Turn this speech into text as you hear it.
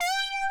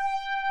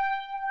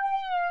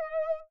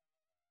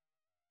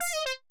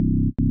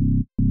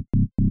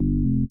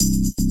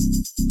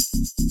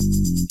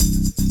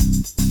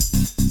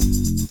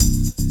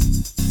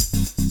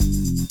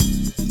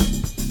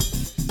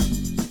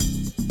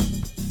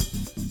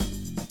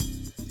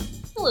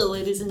Hello,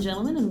 ladies and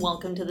gentlemen, and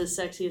welcome to the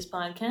Sexiest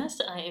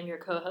Podcast. I am your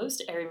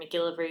co-host, Ari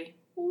McGillivray,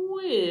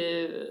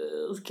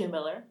 with Kim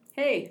Miller.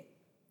 Hey.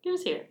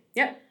 Kim's here.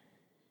 Yep.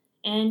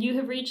 And you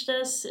have reached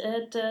us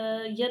at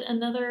yet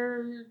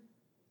another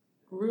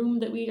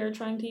room that we are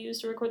trying to use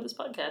to record this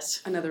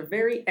podcast. Another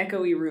very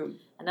echoey room.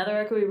 Another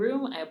echoey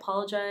room. I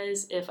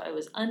apologize if I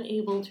was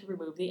unable to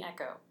remove the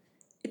echo.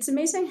 It's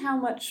amazing how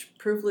much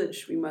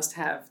privilege we must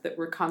have that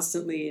we're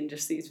constantly in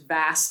just these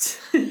vast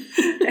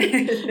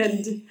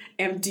and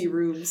empty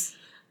rooms.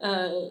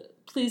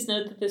 Please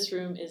note that this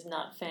room is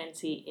not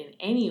fancy in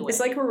any way. It's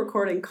like we're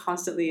recording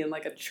constantly in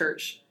like a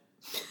church.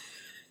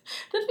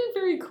 That'd be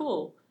very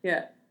cool.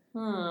 Yeah.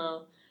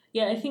 Oh.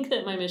 Yeah, I think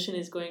that my mission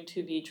is going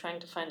to be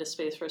trying to find a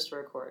space for us to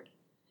record.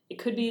 It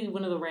could be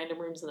one of the random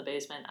rooms in the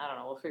basement. I don't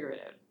know. We'll figure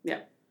it out.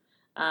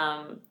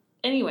 Yeah.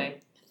 Anyway,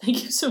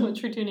 thank you so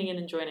much for tuning in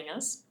and joining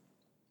us.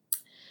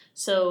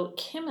 So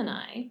Kim and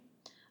I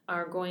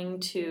are going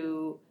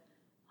to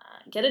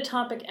get a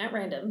topic at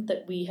random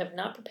that we have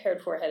not prepared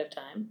for ahead of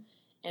time,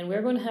 and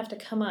we're going to have to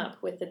come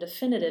up with the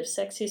definitive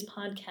Sexiest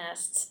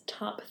Podcast's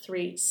top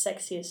 3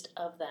 sexiest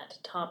of that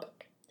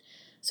topic.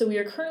 So we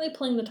are currently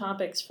pulling the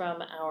topics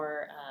from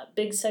our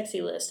big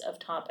sexy list of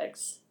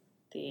topics.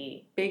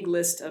 The big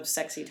list of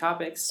sexy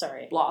topics.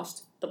 Sorry.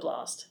 Blost. The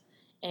Blost.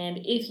 And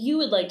if you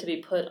would like to be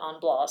put on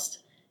Blost,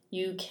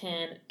 you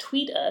can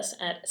tweet us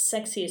at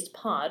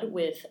sexiestpod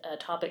with a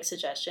topic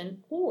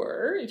suggestion,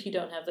 or if you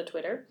don't have the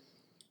Twitter,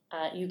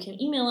 you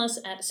can email us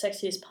at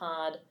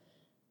sexiestpod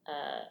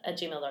at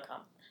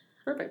gmail.com.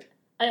 Perfect.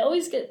 I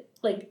always get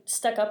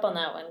stuck up on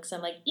that one because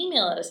I'm like,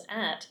 email us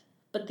at,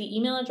 but the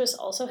email address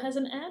also has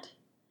an at,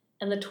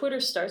 and the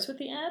Twitter starts with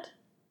the at.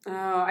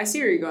 Oh, I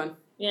see where you're going.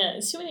 Yeah,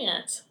 it's too many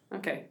ats.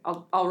 Okay,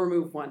 I'll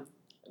remove one.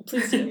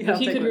 Please do. Yeah,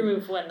 if you could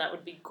remove one, that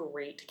would be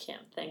great, Kim.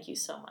 Thank you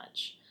so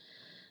much.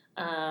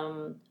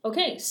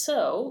 Okay,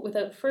 so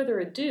without further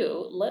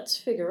ado, let's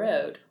figure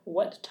out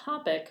what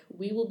topic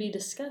we will be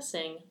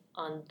discussing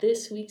on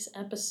this week's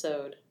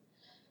episode.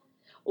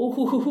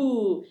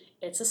 Ooh,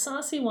 it's a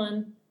saucy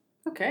one.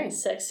 Okay.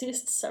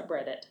 Sexiest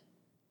subreddit.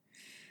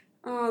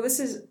 Oh, this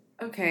is...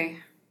 Okay.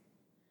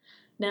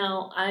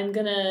 Now, I'm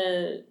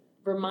gonna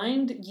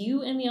remind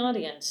you and the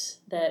audience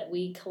that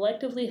we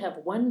collectively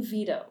have one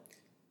veto.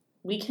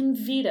 We can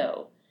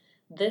veto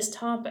this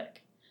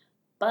topic,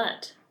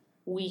 but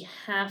we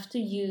have to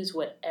use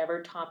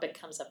whatever topic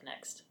comes up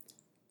next.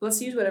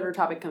 Let's use whatever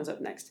topic comes up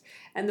next.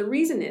 And the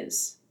reason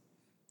is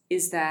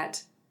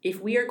that if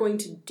we are going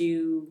to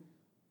do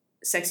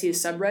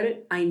Sexiest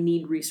subreddit, I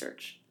need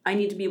research. I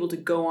need to be able to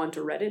go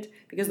onto Reddit,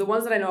 because the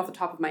ones that I know off the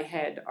top of my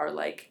head are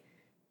like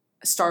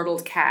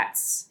startled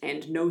cats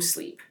and no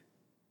sleep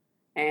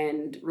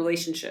and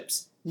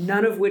relationships,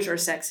 none of which are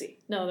sexy.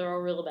 No, they're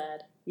all real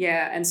bad.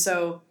 Yeah, and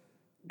so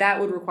that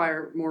would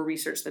require more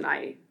research than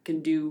I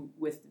can do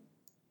with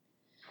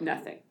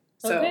nothing.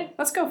 So okay.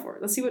 Let's go for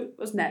it. Let's see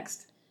what's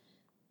next.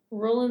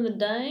 Rolling the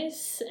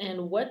dice,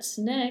 and what's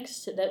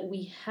next that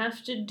we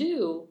have to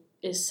do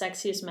is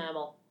Sexiest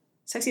Mammal.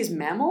 Sexiest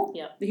mammal?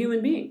 Yeah. The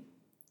human being.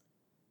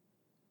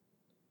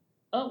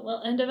 Oh,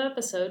 well, end of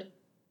episode.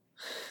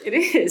 It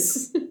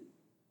is.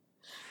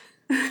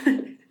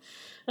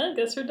 I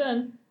guess we're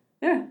done.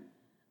 Yeah.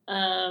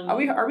 Are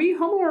we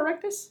Homo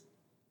erectus?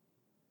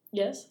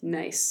 Yes.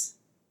 Nice.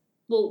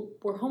 Well,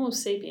 we're Homo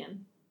sapien.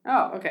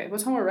 Oh, okay.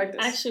 What's Homo erectus?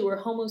 Actually, we're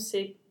Homo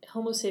sapien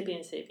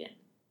sapien.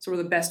 So we're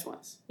the best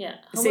ones. Yeah.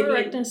 Homo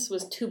erectus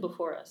was 2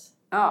 before us.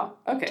 Oh,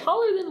 okay.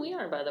 Taller than we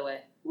are, by the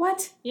way.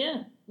 What?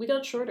 Yeah. We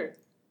got shorter.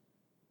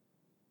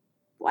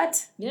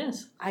 What?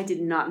 Yes. I did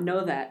not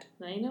know that.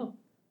 Now you know.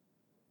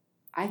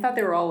 I thought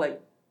they were all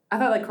like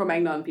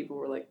Cro-Magnon people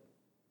were like...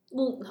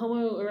 Well,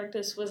 Homo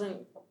erectus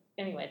wasn't...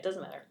 Anyway, it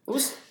doesn't matter.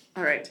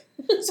 All right.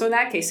 So in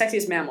that case,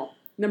 sexiest mammal.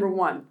 Number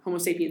 1, Homo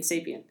sapien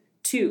sapien.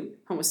 2,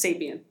 Homo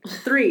sapien.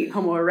 3,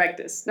 Homo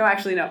erectus. No,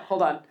 actually, no.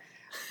 Hold on.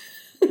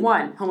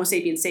 1, Homo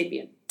sapien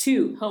sapien.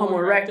 2, Homo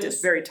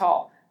erectus, very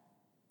tall.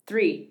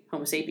 3,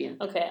 Homo sapien.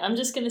 Okay, I'm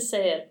just going to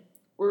say it.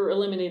 We're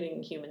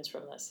eliminating humans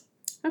from this.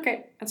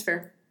 Okay, that's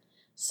fair.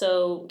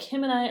 So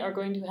Kim and I are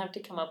going to have to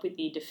come up with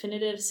the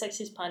definitive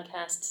Sexiest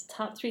Podcast's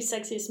top 3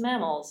 sexiest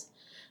mammals.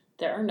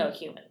 There are no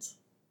humans.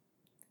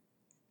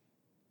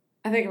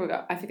 I think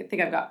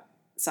I've got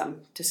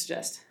some to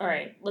suggest. All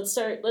right, let's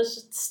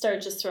just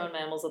start just throwing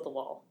mammals at the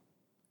wall.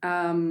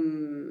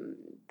 The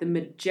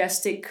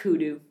majestic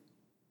kudu.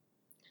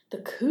 The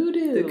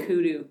kudu. The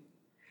kudu.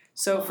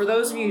 So for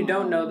those of you who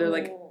don't know,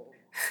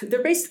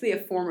 they're basically a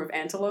form of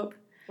antelope.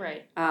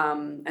 Right.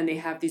 And they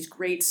have these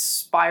great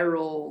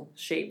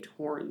spiral-shaped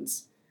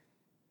horns.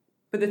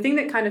 But the thing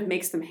that kind of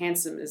makes them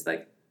handsome is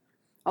like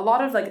a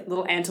lot of like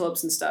little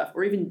antelopes and stuff,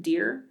 or even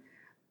deer,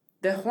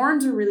 the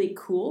horns are really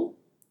cool,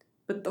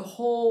 but the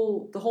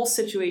whole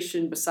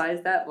situation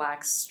besides that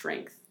lacks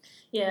strength.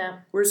 Yeah.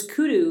 Whereas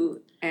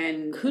kudus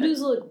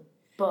look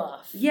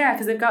buff. Yeah,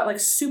 because they've got like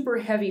super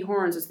heavy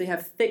horns, as they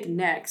have thick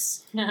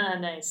necks.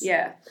 Nice.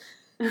 Yeah.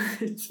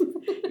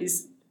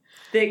 These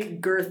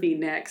thick, girthy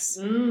necks.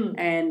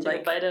 And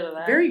like bite out of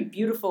that. Very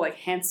beautiful, like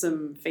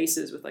handsome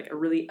faces with like a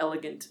really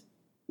elegant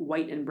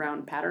white and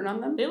brown pattern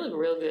on them. They look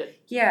real good.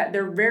 Yeah,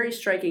 they're very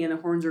striking and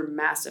the horns are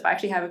massive. I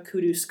actually have a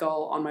kudu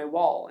skull on my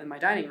wall in my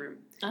dining room.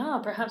 Ah,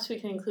 perhaps we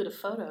can include a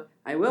photo.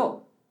 I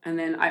will. And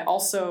then I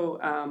also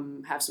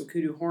have some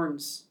kudu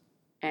horns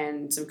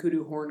and some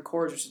kudu horn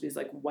cores, which are these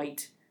like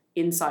white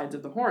insides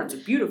of the horns.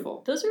 They're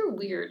beautiful. Those are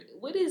weird.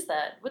 What is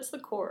that? What's the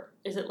core?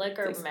 Is it like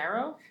our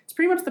marrow? It's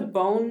pretty much the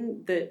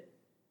bone that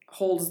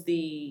holds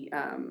the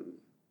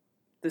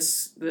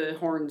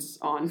horns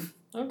on.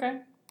 Okay.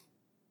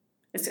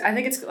 I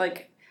think it's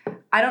like,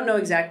 I don't know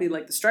exactly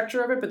like the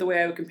structure of it, but the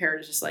way I would compare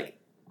it is just like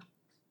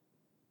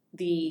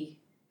the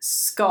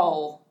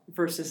skull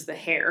versus the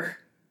hair.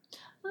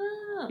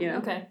 Oh, you know?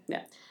 Okay.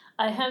 Yeah.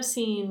 I have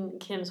seen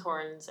Kim's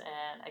horns,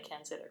 and I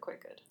can say they're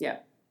quite good. Yeah.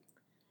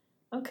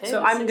 Okay.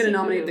 So I'm going to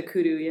nominate the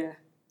kudu, yeah.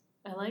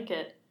 I like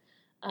it.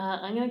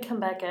 I'm going to come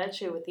back at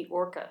you with the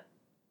orca.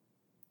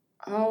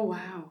 Oh,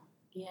 wow.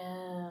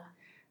 Yeah.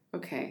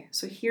 Okay,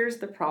 so here's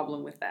the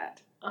problem with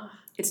that. Ugh.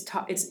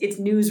 It's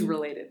news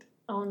related.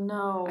 Oh,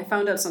 no. I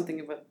found out something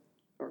about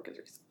orcas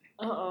recently.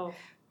 Uh-oh.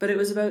 But it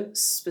was about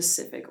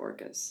specific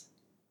orcas.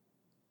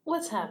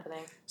 What's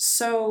happening?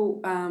 So,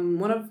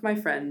 one of my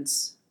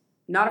friends,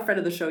 not a friend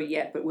of the show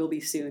yet, but will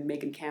be soon,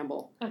 Megan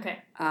Campbell. Okay.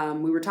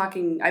 We were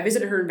talking, I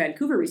visited her in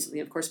Vancouver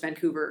recently. Of course,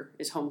 Vancouver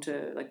is home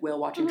to like whale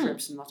watching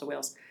trips and lots of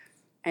whales.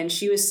 And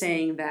she was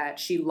saying that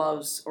she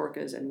loves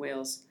orcas and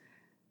whales.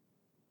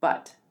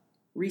 But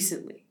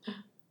recently,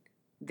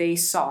 they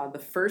saw the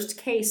first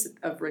case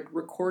of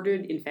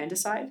recorded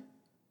infanticide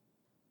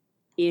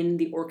in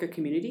the orca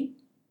community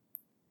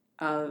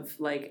of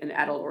like an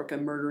adult orca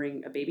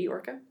murdering a baby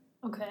orca.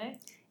 Okay.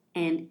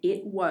 And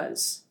it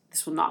was,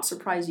 this will not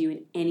surprise you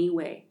in any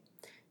way,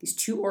 these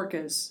two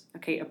orcas,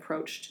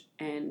 approached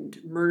and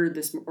murdered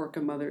this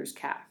orca mother's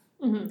calf.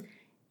 Mm-hmm.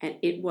 And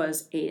it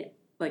was a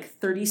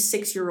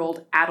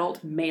 36-year-old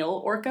adult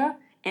male orca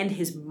and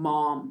his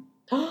mom.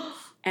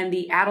 And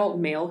the adult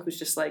male, who's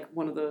just like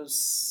one of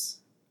those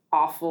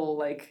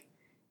awful,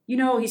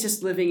 he's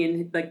just living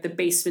in like the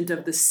basement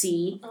of the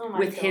sea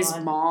with God. his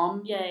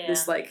mom. Yeah.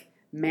 This like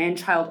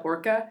man-child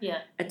orca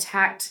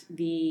attacked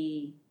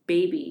the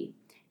baby.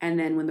 And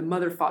then when the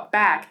mother fought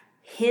back,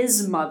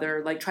 his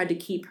mother tried to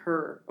keep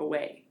her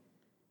away.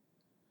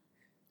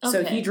 Okay.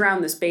 So he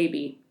drowned this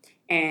baby.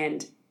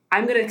 And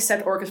I'm going to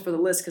accept orcas for the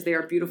list because they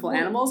are beautiful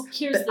animals.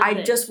 But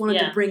I just wanted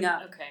to bring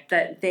up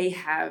that they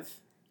have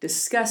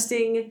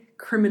disgusting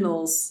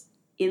criminals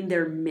in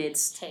their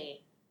midst.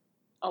 Hey,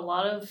 a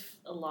lot of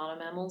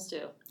mammals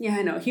do. Yeah,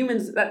 I know.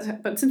 Humans, but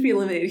since we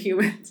eliminated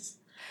humans.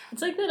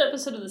 It's like that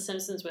episode of The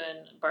Simpsons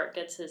when Bart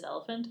gets his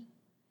elephant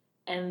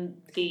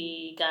and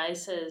the guy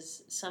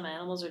says some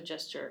animals are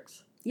just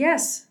jerks.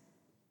 Yes.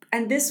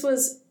 And this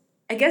was,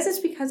 I guess it's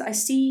because I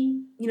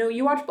see,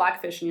 you watch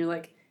Blackfish and you're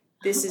like,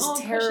 this is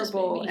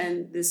terrible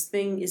and this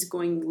thing is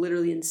going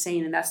literally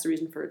insane and that's the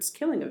reason for its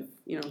killing of,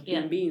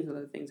 human beings and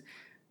other things.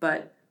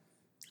 But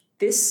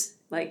this,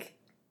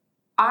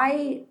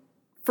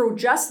 for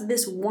just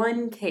this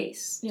one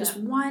case,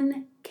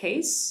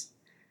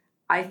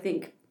 I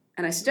think,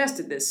 and I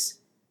suggested this,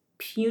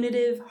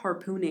 punitive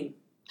harpooning.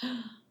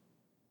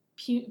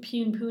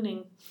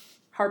 Pooning.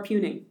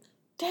 Harpooning.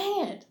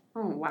 Dang it.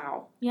 Oh,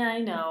 wow. Yeah, I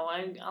know.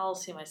 I'll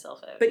see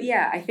myself out. But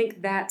yeah, I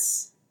think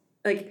that's,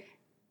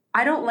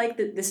 I don't like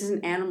that this is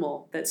an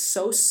animal that's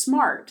so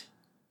smart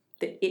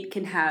that it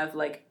can have,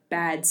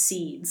 bad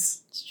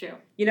seeds. It's true.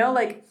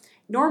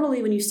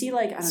 Normally when you see,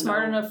 I don't know.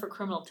 Smart enough for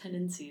criminal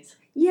tendencies.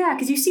 Yeah,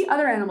 because you see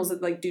other animals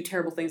that, do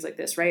terrible things like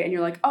this, right? And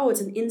you're like, oh,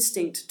 it's an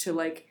instinct to,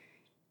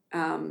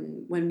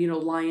 when,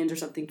 lions or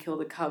something kill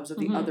the cubs of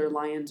the other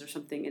lions or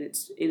something, and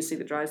it's instinct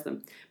that drives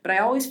them. But I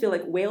always feel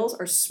like whales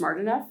are smart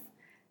enough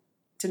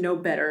to know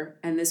better,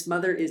 and this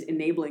mother is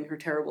enabling her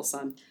terrible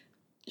son.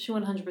 She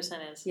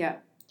 100% is. Yeah.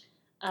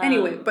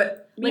 Anyway,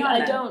 but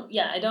I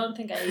don't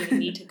think I even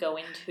need to go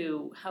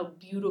into how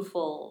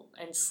beautiful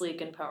and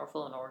sleek and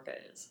powerful an orca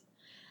is.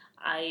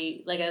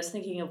 I was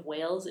thinking of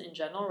whales in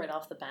general right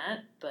off the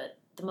bat, but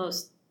the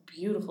most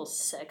beautiful,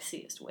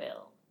 sexiest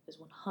whale is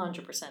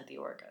 100% the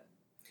orca.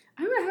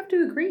 I would have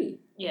to agree.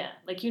 Yeah,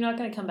 you're not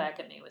going to come back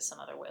at me with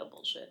some other whale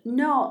bullshit.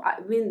 No,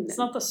 I mean... It's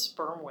not the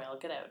sperm whale,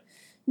 get out.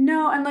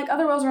 No, and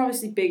other whales are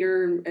obviously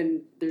bigger,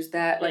 and there's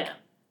that,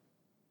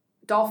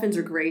 Dolphins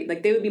are great.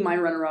 They would be my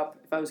runner-up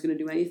if I was going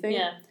to do anything.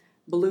 Yeah.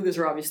 Belugas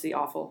are obviously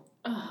awful.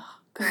 Oh,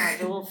 God,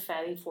 the little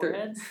fatty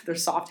foreheads. They're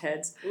soft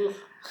heads.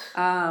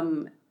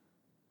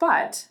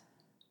 But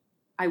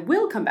I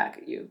will come back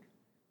at you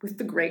with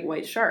the great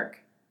white shark.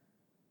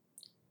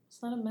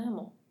 It's not a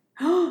mammal.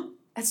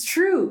 That's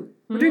true.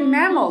 We're doing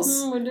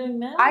mammals. We're doing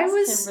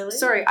mammals,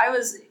 Kimberly. I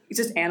was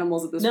just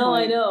animals at this point. No,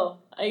 I know.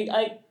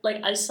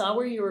 I saw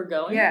where you were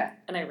going. Yeah.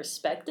 And I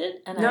respect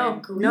it, and I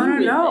agree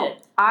with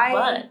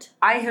it.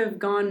 I have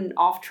gone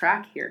off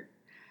track here.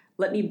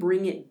 Let me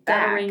bring it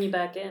back. Gotta rein you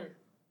back in.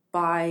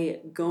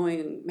 By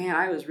going, man,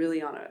 I was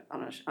really on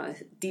a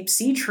deep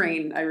sea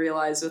train, I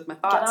realized, with my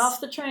thoughts. Get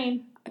off the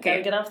train. Okay.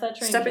 Gotta get off that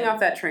train. Stepping off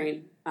that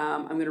train,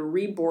 I'm going to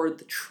reboard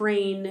the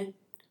train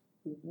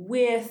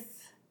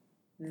with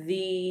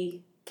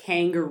the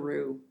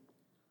kangaroo.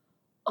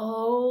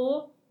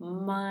 Oh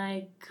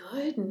my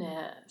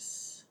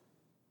goodness.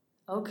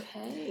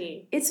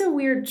 Okay. It's a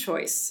weird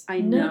choice. I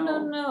No, know.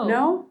 no, no.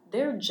 No?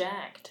 They're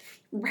jacked.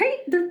 Right?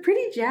 They're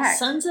pretty jacked.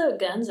 Sun's out,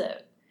 guns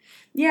out.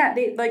 Yeah,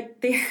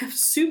 they have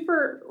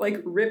super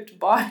like ripped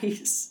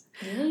bodies.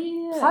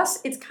 Yeah. Plus,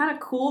 it's kind of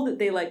cool that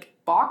they like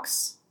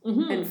box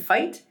and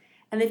fight,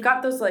 and they've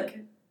got those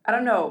like I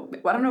don't know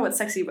what's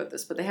sexy about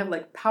this, but they have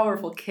like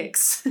powerful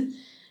kicks.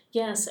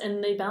 Yes,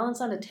 and they balance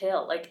on a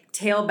tail, like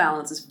Tail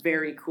balance is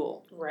very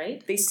cool.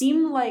 right? They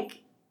seem like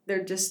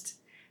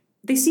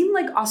they seem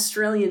like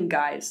Australian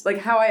guys, like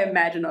how I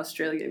imagine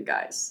Australian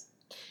guys.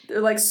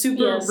 They're like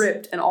super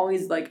ripped and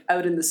always like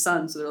out in the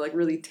sun, so they're like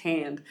really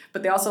tanned,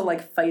 but they also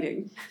like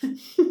fighting.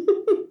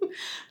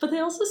 But they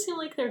also seem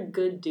like they're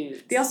good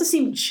dudes. They also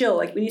seem chill.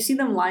 Like when you see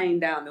them lying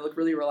down, they look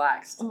really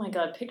relaxed. Oh my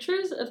god,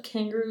 pictures of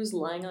kangaroos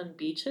lying on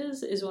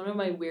beaches is one of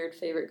my weird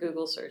favorite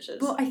Google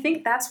searches. Well, I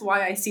think that's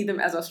why I see them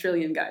as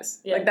Australian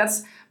guys. Yeah. Like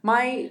that's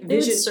my vision. They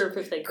would surf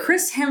if they could.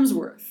 Chris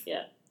Hemsworth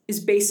is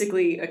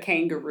basically a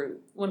kangaroo.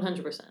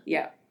 100%.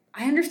 Yeah.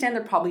 I understand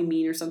they're probably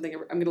mean or something.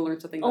 I'm going to learn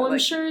something. Oh, I'm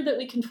sure that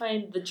we can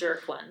find the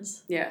jerk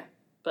ones. Yeah.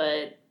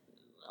 But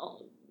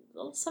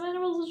some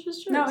animals are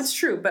just jerks. No, it's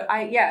true. But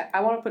I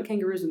want to put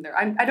kangaroos in there.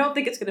 I don't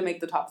think it's going to make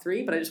the top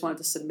 3, but I just wanted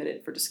to submit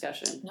it for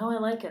discussion. No, I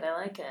like it.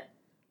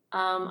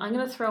 I'm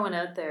going to throw one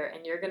out there,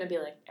 and you're going to be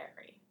like,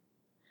 Ari.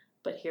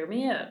 But hear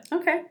me out.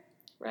 Okay.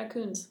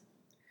 Raccoons.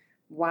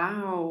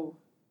 Wow.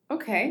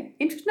 Okay.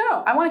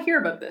 No, I want to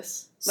hear about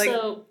this. Like,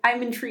 so,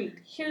 I'm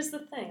intrigued. Here's the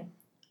thing.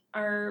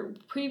 Our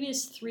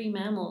previous 3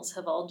 mammals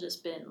have all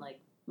just been,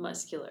 like,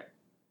 muscular,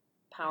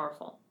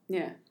 powerful.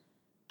 Yeah.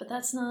 But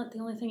that's not the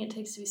only thing it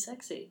takes to be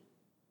sexy.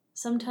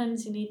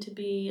 Sometimes you need to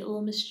be a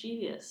little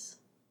mischievous,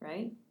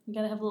 right? You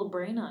gotta have a little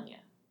brain on you.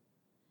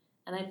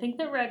 And I think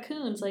that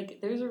raccoons, like,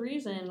 there's a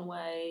reason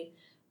why,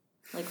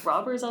 like,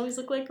 robbers always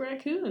look like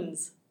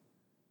raccoons.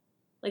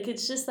 Like,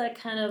 it's just that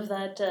kind of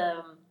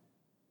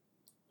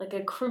like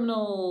a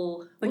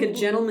criminal... Like a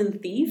gentleman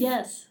thief?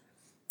 Yes.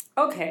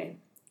 Okay.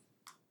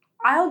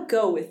 I'll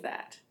go with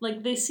that.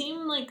 Like, they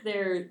seem like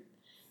they're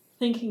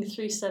thinking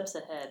 3 steps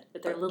ahead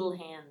with their little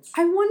hands.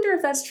 I wonder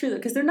if that's true, though,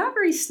 because they're not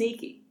very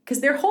sneaky. Because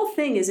their whole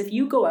thing is if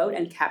you go out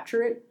and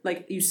capture it,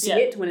 like, you see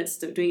it when it's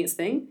doing its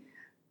thing,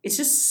 it's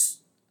just...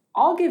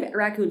 I'll give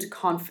raccoons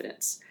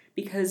confidence.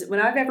 Because when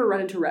I've ever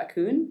run into a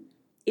raccoon,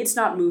 it's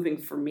not moving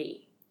for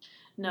me.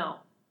 No.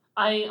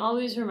 I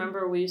always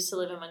remember we used to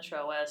live in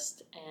Montreal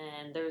West,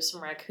 and there was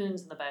some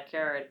raccoons in the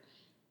backyard.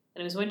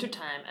 And it was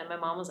wintertime, and my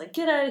mom was like,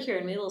 get out of here,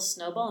 and made a little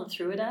snowball and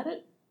threw it at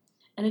it.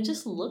 And it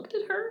just looked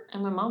at her,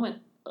 and my mom went,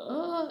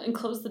 ugh, and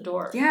closed the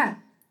door. Yeah.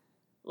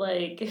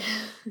 Like,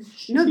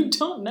 no, you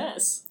don't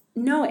mess.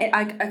 No,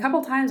 a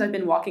couple times I've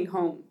been walking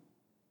home,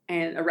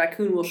 and a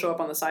raccoon will show up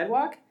on the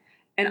sidewalk,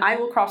 and I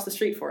will cross the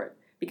street for it.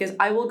 Because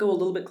I will go a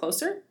little bit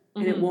closer,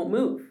 and it won't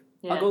move.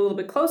 Yeah. I'll go a little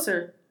bit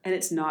closer, and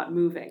it's not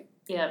moving.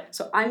 Yeah.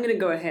 So I'm going to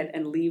go ahead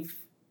and leave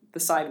the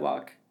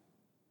sidewalk,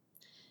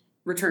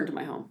 return to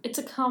my home. It's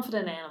a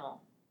confident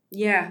animal.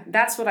 Yeah,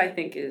 that's what I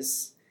think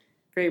is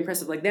very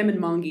impressive. Like them and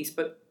mongoose,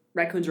 but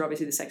raccoons are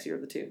obviously the sexier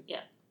of the 2. Yeah.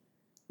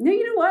 No,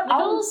 you know what?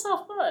 Like a little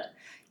soft bod.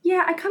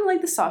 Yeah, I kind of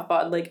like the soft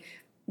bod. Like,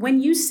 when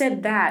you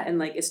said that and,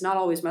 like, it's not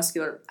always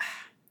muscular,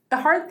 the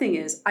hard thing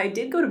is, I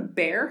did go to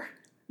bear,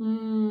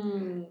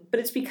 but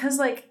it's because,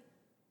 like,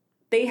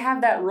 they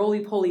have that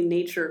roly-poly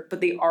nature,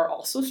 but they are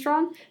also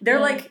strong. They're,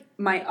 like,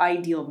 my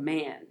ideal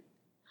man.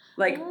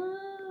 Like,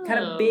 kind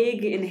of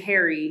big and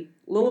hairy,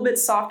 a little bit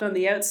soft on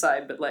the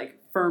outside, but, like,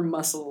 firm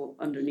muscle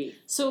underneath.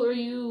 So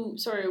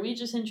are we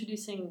just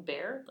introducing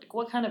bear? Like,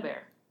 what kind of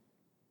bear?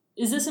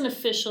 Is this an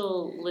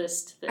official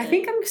list? I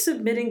think I'm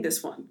submitting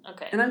this one.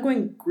 Okay. And I'm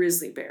going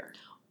grizzly bear.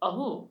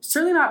 Oh.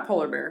 Certainly not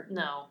polar bear.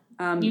 No.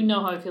 You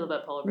know how I feel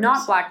about polar bears.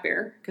 Not black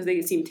bear, because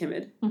they seem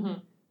timid. Mm-hmm.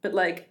 But,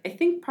 like, I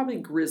think probably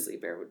grizzly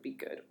bear would be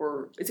good.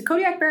 Or is a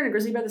Kodiak bear and a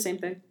grizzly bear the same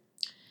thing?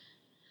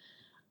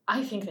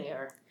 I think they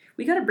are.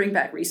 We got to bring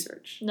back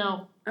research.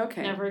 No.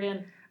 Okay. Never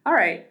again. All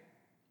right.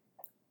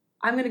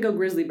 I'm going to go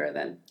grizzly bear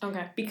then.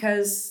 Okay.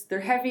 Because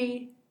they're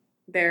heavy,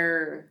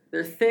 they're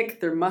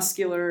thick, they're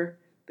muscular,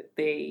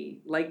 they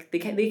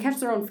catch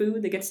their own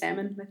food, they get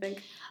salmon, I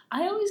think.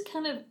 I always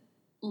kind of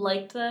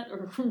liked that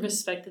or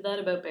respected that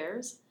about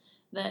bears,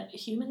 that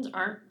humans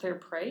aren't their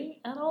prey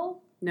at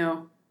all.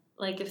 No.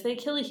 Like, if they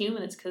kill a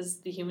human, it's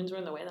because the humans were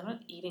in the way. They're not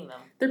eating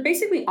them. They're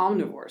basically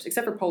omnivores,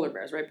 except for polar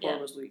bears, right? Polar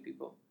bears will eat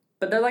people.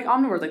 But they're like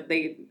omnivores. Like,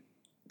 they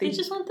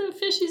just want the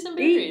fishies and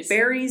berries. Eat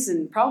berries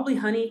and probably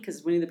honey,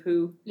 because Winnie the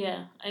Pooh.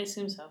 Yeah, I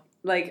assume so.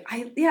 Like,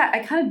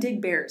 I kind of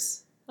dig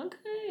bears.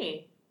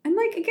 Okay. And,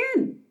 like,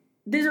 again,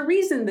 there's a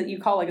reason that you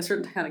call, like, a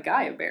certain kind of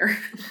guy a bear.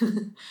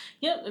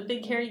 Yep, a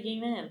big, hairy, gay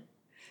man.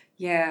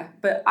 Yeah,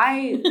 but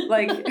I,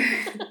 like...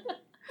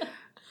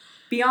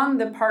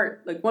 Beyond the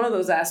part, like, one of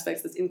those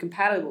aspects that's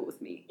incompatible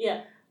with me.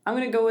 Yeah. I'm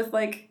going to go with,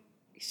 like,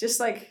 he's just,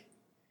 like,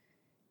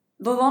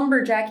 the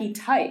lumberjacky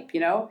type, you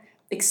know?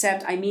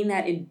 Except I mean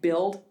that in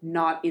build,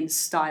 not in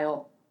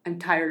style. I'm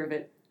tired of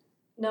it.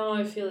 No,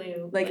 I feel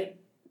you. Like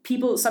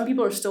some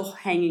people are still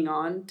hanging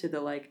on to the,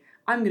 like,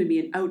 I'm going to be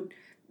an out.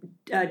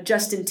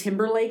 Justin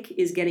Timberlake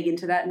is getting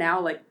into that now,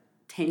 like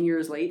 10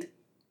 years late.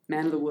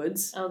 Man of the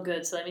Woods. Oh,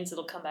 good. So that means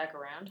it'll come back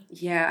around?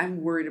 Yeah,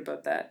 I'm worried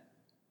about that.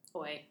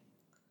 Boy.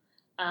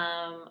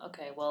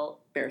 Okay,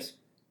 well. Bears.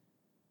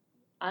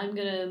 I'm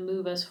going to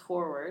move us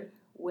forward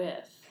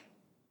with...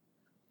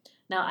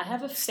 Now, I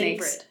have a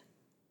favorite. Snakes.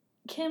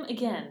 Kim,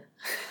 again.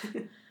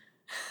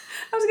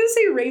 I was going to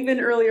say raven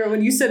earlier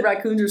when you said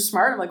raccoons are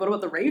smart. I'm like, what about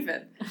the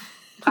raven?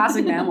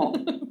 Classic mammal.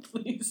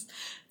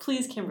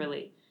 Please,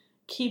 Kimberly,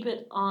 keep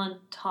it on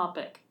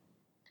topic.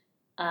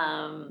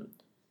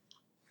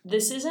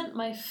 This isn't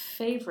my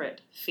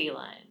favorite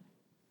feline,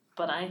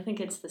 but I think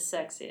it's the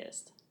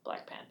sexiest.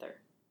 Black panther.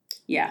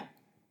 Yeah.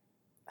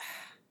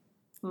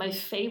 My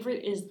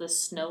favorite is the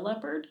snow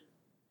leopard,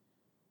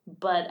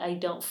 but I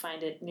don't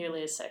find it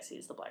nearly as sexy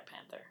as the black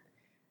panther.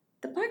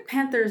 The Black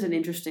Panther is an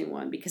interesting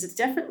one because it's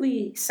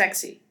definitely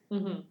sexy.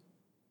 Mm-hmm.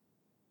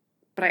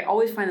 But I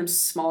always find them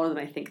smaller than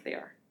I think they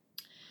are.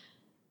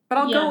 But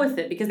I'll go with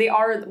it because they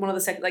are one of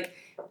the like,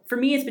 for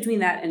me, it's between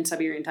that and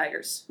Siberian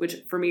tigers,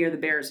 which for me are the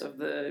bears of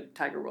the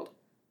tiger world.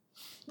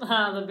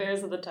 The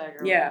bears of the tiger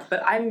world. Yeah,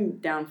 but I'm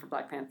down for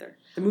Black Panther.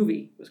 The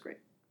movie was great.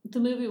 The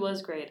movie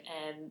was great,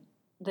 and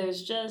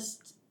there's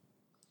just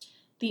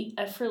the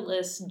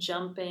effortless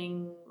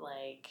jumping,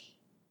 like...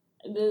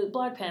 The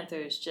Black Panther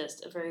is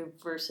just a very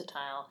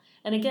versatile,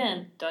 and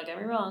again, don't get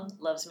me wrong,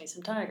 loves me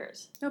some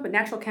tigers. No, but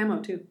natural camo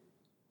too.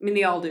 I mean,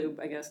 they all do,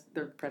 I guess.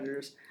 They're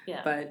predators.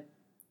 Yeah. But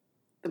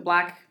the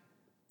black,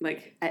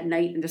 like, at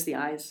night and just the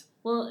eyes.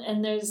 Well,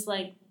 and there's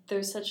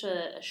such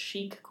a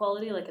chic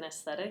quality, like an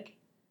aesthetic,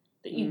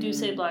 that you do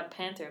say Black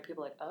Panther, and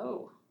people are like,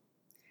 oh.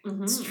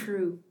 Mm-hmm. It's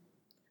true.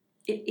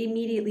 It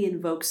immediately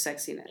invokes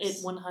sexiness. It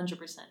 100%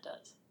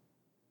 does.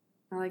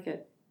 I like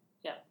it.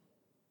 Yeah.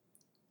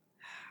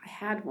 I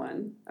had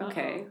one.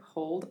 Okay,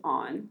 hold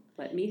on.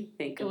 Let me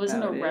think about it. It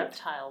wasn't a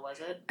reptile,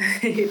 was it?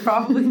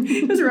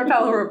 It was a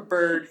reptile or a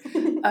bird.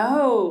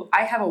 Oh,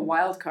 I have a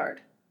wild card.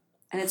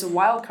 And it's a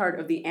wild card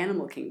of the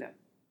animal kingdom.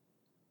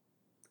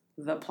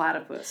 The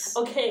platypus.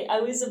 Okay, I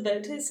was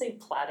about to say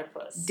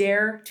platypus.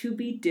 Dare to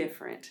be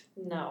different.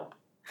 No.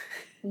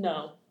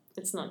 No,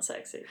 it's not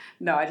sexy.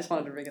 No, I just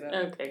wanted to bring it up.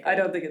 Okay, good. I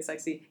don't think it's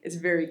sexy. It's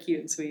very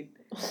cute and sweet.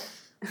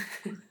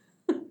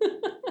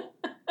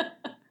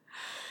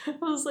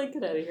 I was like,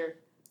 get out of here.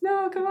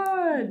 No, come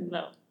on.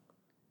 No.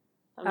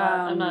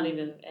 I'm not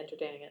even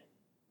entertaining it.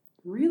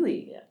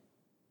 Really? Yeah.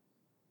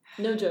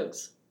 No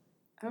jokes.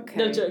 Okay.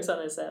 No jokes on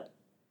this app.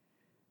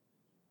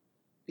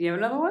 Do you have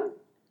another one?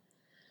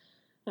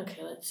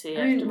 Okay, let's see.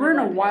 I mean, we're in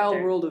a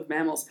wild world of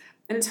mammals.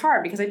 And it's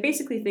hard because I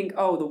basically think,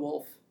 oh, the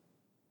wolf.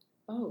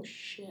 Oh,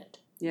 shit.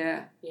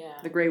 Yeah. Yeah.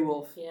 The gray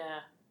wolf. Yeah.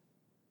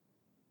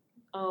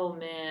 Oh,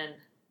 man.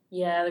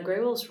 Yeah, the gray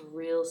wolf's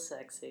real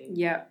sexy.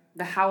 Yeah.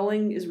 The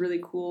howling is really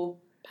cool.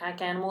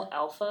 Pack animal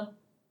alpha.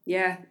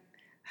 Yeah.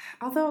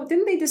 Although,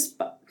 didn't they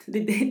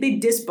they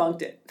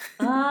debunked it.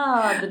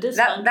 Ah, the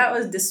debunk. that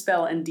was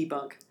dispel and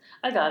debunk.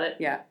 I got it.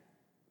 Yeah.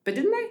 But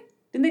didn't they?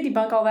 Didn't they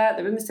debunk all that?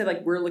 They didn't say,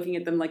 like, we're looking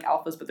at them like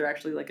alphas, but they're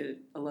actually, like,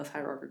 a less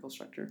hierarchical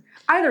structure.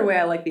 Either way,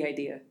 I like the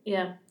idea.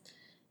 Yeah.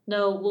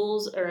 No,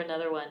 wolves are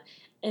another one.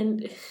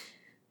 And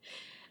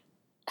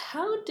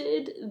how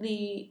did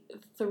the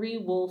three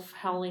wolf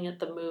howling at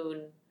the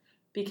moon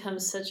become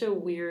such a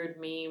weird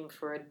meme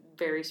for a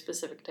very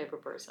specific type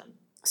of person?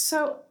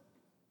 So,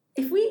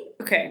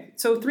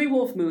 so Three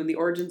Wolf Moon, the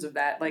origins of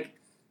that, like,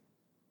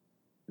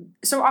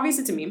 so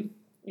obviously it's a meme.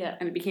 Yeah.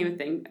 And it became a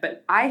thing.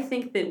 But I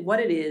think that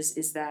what it is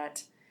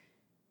that,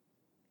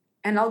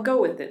 and I'll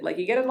go with it, like,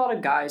 you get a lot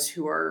of guys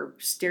who are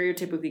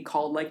stereotypically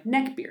called, like,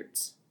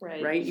 neckbeards.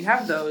 Right. Right? You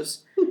have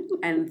those,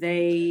 and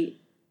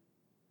they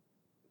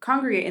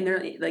congregate, and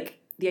they're, like,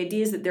 the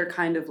idea is that they're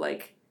kind of,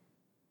 like,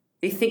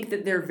 they think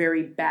that they're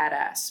very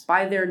badass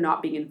by their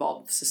not being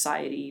involved with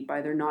society,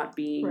 by their not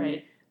being,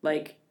 right.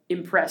 like,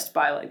 impressed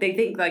by, like, they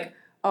think, like,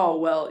 oh,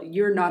 well,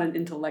 you're not an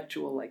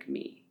intellectual like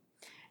me.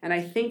 And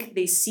I think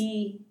they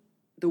see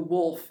the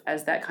wolf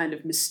as that kind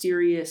of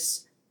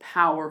mysterious,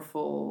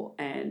 powerful,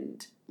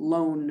 and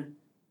lone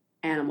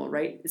animal,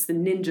 right? It's the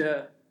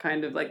ninja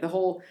kind of, like, the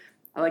whole,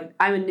 like,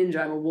 I'm a ninja,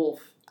 I'm a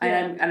wolf.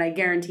 Yeah. And I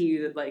guarantee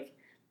you that, like,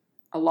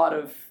 a lot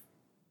of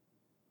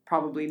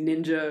probably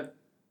ninja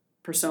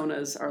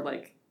personas are,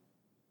 like,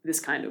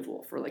 this kind of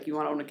wolf. Or, like, you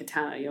want to own a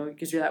katana, you know,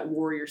 because you're that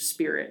warrior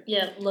spirit.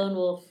 Yeah, lone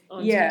wolf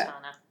owns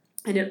katana.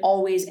 And it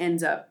always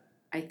ends up,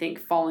 I think,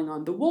 falling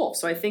on the wolf.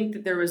 So I think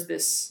that there was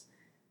this...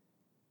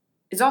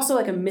 It's also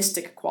like a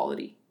mystic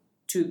quality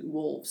to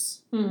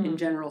wolves in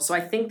general. So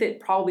I think that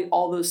probably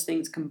all those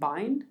things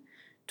combined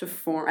to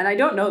form... And I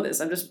don't know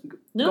this. I'm just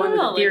going with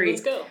the theory.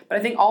 Let's go. But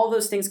I think all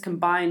those things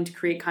combined to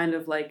create kind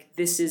of like,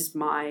 this is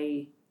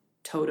my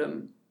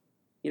totem.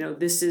 You know,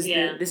 this is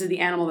the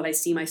animal that I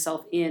see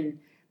myself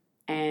in.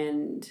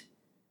 And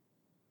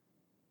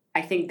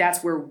I think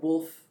that's where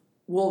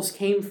wolves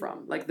came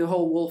from. Like, the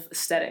whole wolf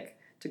aesthetic.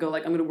 To go,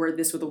 like, I'm going to wear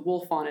this with a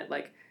wolf on it.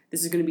 Like,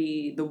 this is going to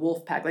be the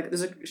wolf pack. Like,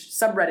 there's a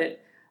subreddit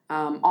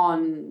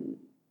on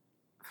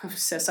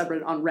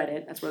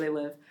Reddit. That's where they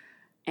live.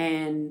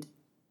 And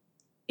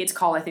it's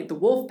called, I think, the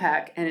Wolf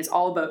Pack, and it's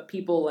all about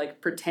people,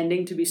 like,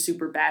 pretending to be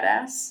super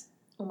badass.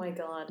 Oh my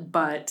god.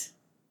 But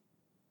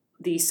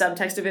the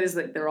subtext of it is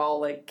that they're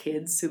all, like,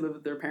 kids who live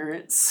with their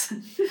parents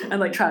and,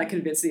 like, trying to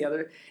convince the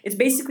other. It's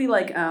basically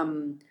like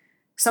some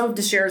of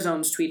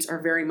DeSharezone's tweets are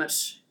very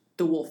much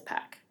the Wolf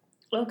Pack.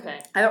 Okay.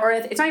 Or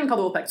it's not even called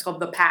the Wolf Pack, it's called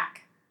the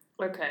Pack.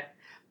 Okay.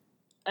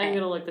 I'm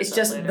going to look this It's up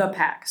just later. the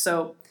Pack.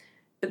 So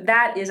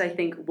that is, I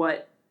think,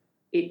 what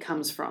it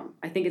comes from.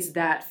 I think it's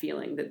that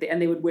feeling that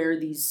and they would wear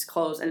these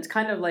clothes, and it's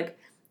kind of like,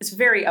 it's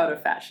very out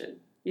of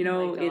fashion. You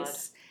know, Oh my God.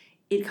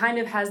 it kind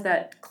of has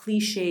that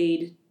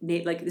cliched,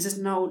 like, this is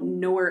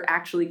nowhere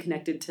actually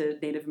connected to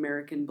Native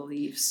American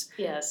beliefs.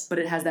 Yes. But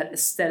it has that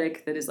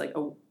aesthetic that is like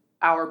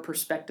our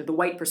perspective, the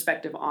white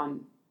perspective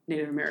on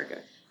Native America.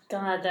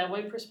 God, that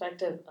white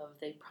perspective of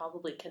they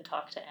probably can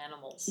talk to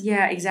animals.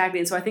 Yeah, exactly.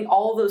 And so I think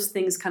all those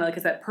things kind of like,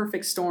 it's that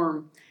perfect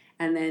storm.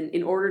 And then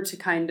in order to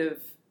kind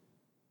of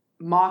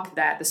mock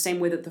that, the same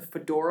way that the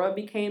fedora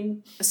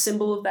became a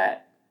symbol of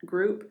that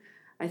group,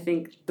 I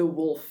think the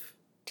wolf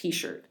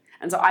t-shirt.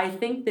 And so I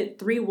think that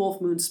 3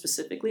 wolf moons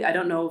specifically, I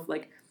don't know if,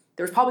 like,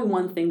 there was probably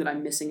one thing that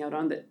I'm missing out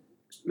on that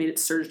made it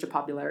surge to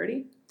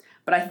popularity.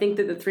 But I think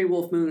that the 3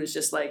 wolf moon is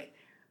just like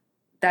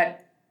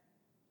that,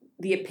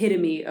 the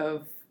epitome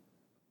of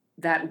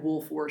that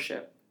wolf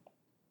worship.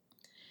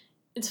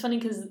 It's funny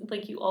because,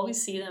 like, you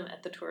always see them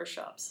at the tourist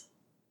shops.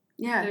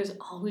 Yeah. There's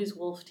always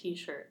wolf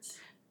t-shirts.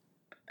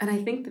 And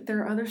I think that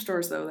there are other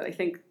stores, though, that I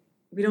think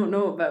we don't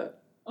know about.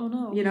 Oh,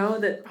 no. You know,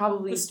 that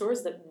probably... The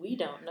stores that we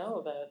don't know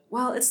about.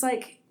 Well, it's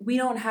like, we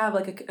don't have,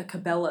 like, a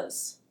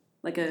Cabela's,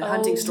 like a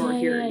hunting store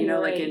here. Yeah, you know,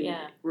 like,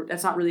 right,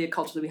 that's not really a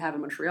culture that we have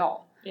in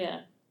Montreal.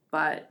 Yeah.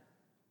 But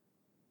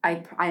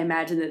I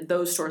imagine that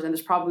those stores, and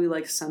there's probably,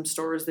 like, some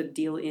stores that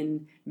deal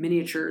in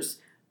miniatures,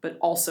 but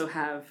also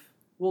have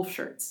wolf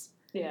shirts.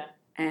 Yeah.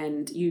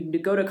 And you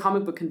go to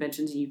comic book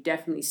conventions, and you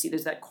definitely see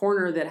there's that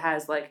corner that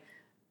has, like,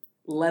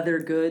 leather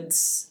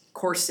goods,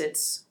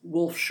 corsets,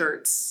 wolf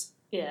shirts,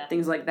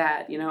 things like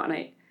that, you know.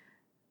 And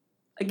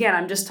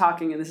I'm just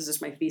talking, and this is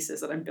just my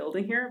thesis that I'm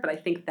building here, but I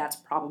think that's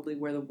probably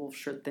where the wolf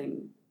shirt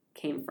thing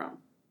came from.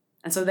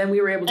 And so then we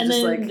were able to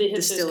just, like, distill it. And then the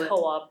hipsters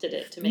co-opted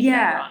it to make it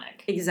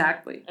ironic.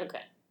 Exactly.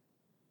 Okay.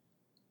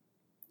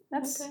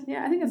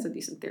 Yeah, I think that's a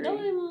decent theory. No,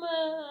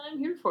 I'm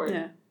here for it.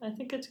 Yeah. I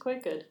think it's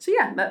quite good. So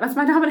yeah, that's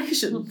my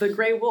nomination, the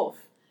Grey Wolf.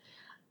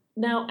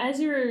 Now, as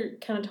you were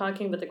kind of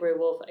talking about the Grey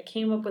Wolf, I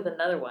came up with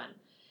another one,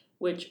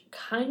 which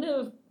kind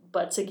of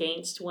butts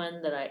against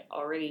one that I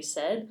already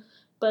said,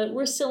 but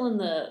we're still in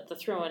the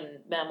throwing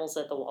mammals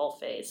at the wall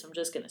phase, so I'm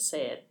just going to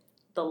say it.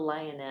 The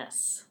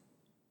lioness.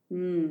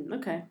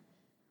 Okay.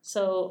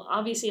 So,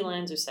 obviously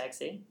lions are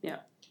sexy. Yeah.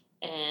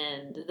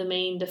 And the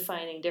main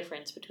defining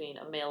difference between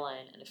a male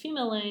lion and a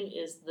female lion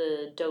is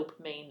the dope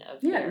mane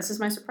of hair. Yeah, this is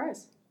my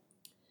surprise.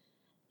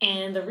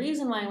 And the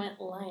reason why I went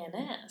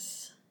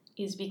lioness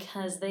is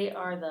because they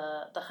are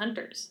the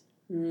hunters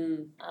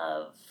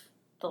of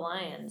the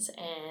lions,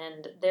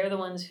 and they're the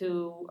ones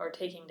who are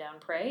taking down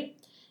prey,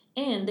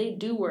 and they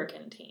do work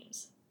in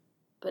teams,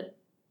 but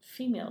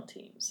female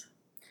teams.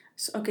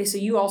 So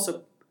you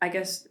also, I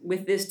guess,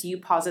 with this, do you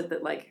posit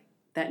that, like,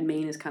 that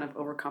mane is kind of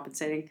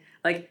overcompensating?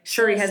 Like,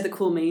 sure, he has the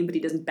cool mane, but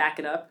he doesn't back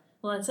it up?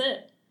 Well, that's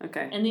it.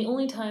 Okay. And the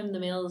only time the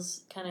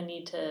males kind of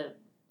need to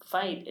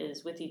fight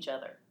is with each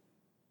other.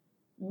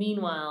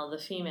 Meanwhile, the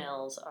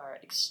females are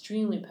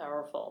extremely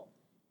powerful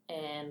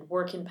and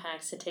work in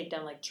packs to take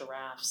down, like,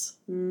 giraffes.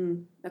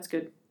 That's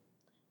good.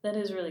 That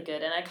is really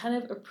good. And I kind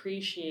of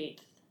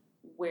appreciate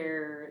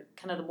where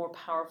kind of the more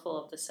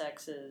powerful of the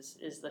sexes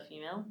is the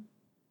female.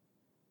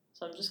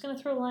 So I'm just going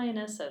to throw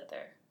lioness out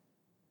there.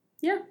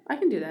 Yeah, I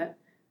can do that.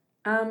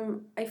 I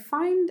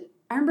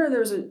remember there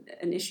was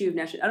an issue of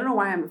National... I don't know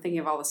why I'm thinking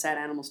of all the sad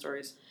animal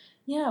stories.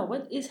 Yeah,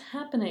 what is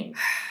happening?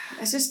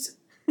 It's just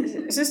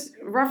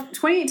rough.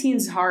 2018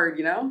 is hard,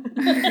 you know?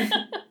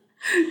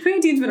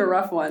 2018's been a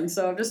rough one,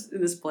 so I'm just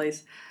in this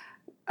place.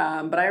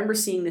 But I remember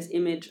seeing this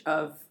image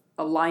of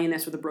a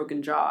lioness with a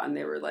broken jaw, and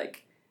they were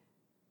like,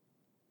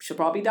 she'll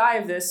probably die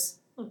of this,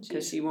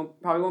 because she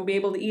probably won't be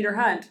able to eat or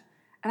hunt.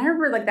 And I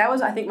remember, like, that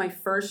was, I think, my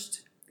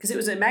first... Because it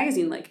was a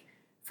magazine, like,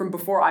 from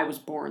before I was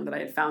born that I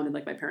had found in,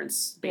 like, my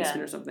parents'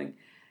 basement or something.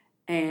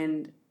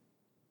 And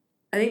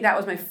I think that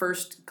was my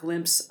first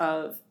glimpse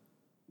of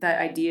that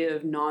idea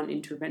of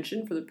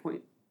non-intervention for the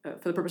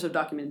purpose of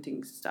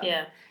documenting stuff.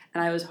 Yeah.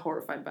 And I was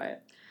horrified by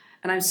it.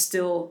 And I'm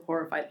still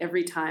horrified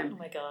every time Oh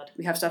my God.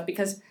 we have stuff.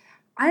 Because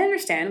I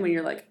understand when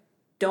you're like,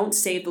 don't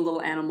save the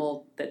little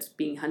animal that's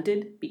being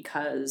hunted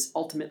because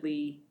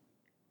ultimately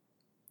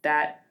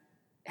that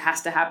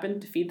has to happen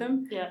to feed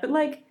them. Yeah. But,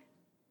 like,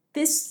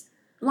 this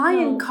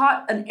lion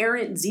caught an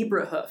errant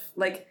zebra hoof.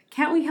 Like,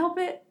 can't we help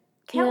it?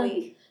 Can't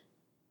we?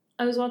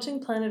 I was watching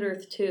Planet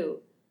Earth 2,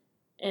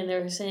 and they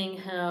were saying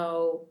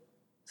how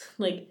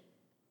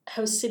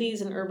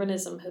cities and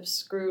urbanism have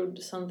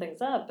screwed some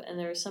things up, and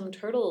there are some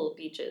turtle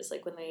beaches,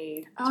 like when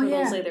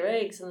turtles lay their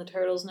eggs, and the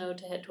turtles know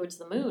to head towards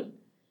the moon.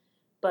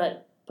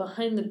 But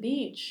behind the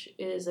beach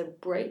is a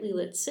brightly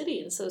lit city,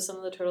 and so some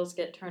of the turtles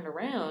get turned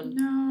around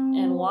No.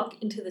 and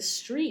walk into the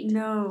street.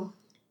 No.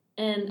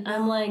 And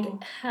I'm like,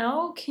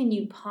 how can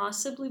you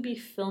possibly be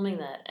filming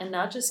that and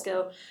not just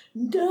go,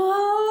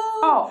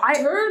 no,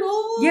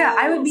 turtles? Yeah,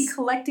 I would be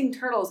collecting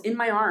turtles in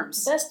my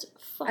arms. Best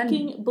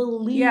fucking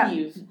believe.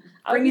 Yeah,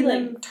 I would be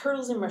like,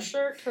 turtles in my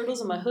shirt,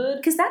 turtles in my hood.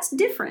 Because that's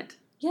different.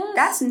 Yes.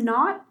 That's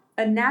not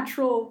a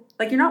natural,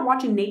 like, you're not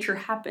watching nature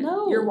happen.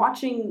 No. You're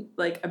watching,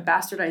 like, a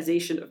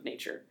bastardization of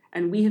nature.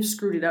 And we have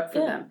screwed it up for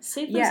them.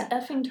 Save those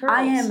effing turtles.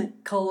 I am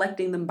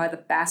collecting them by the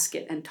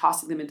basket and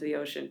tossing them into the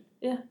ocean.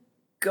 Yeah.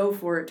 Go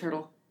for it,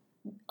 turtle.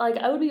 Like,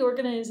 I would be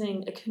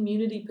organizing a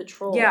community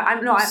patrol. Yeah,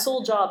 whose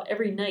sole job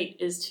every night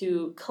is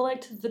to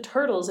collect the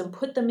turtles and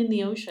put them in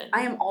the ocean.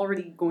 I am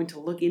already going to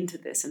look into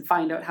this and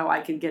find out how I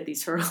can get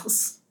these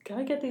turtles. Can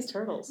I get these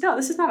turtles? No,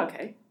 this is not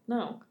okay.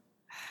 No.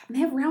 And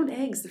they have round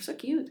eggs. They're so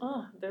cute.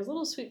 Oh, they're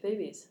little sweet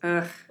babies.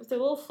 Ugh. With their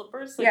little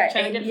flippers. Like,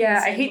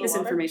 I hate this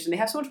information. They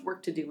have so much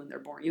work to do when they're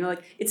born. You know,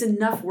 like, it's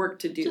enough work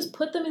to do. Just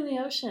put them in the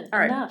ocean. All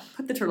right, enough.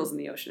 Put the turtles in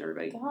the ocean,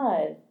 everybody.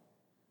 God.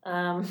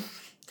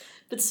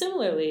 But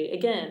similarly,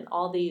 again,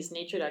 all these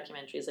nature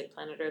documentaries like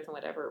Planet Earth and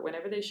whatever,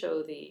 whenever they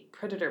show the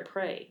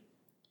predator-prey,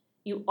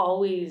 you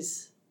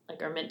always,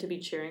 like, are meant to be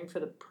cheering for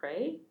the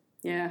prey.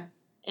 Yeah.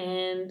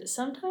 And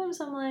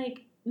sometimes I'm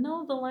like,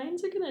 no, the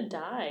lions are going to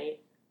die.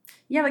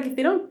 Yeah, like, if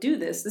they don't do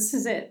this, this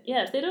is it.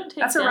 Yeah, if they don't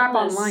take That's a wrap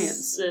on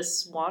lions.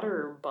 This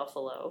water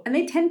buffalo. And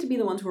they tend to be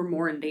the ones who are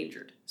more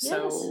endangered.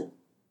 So. Yes.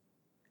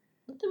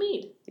 Let them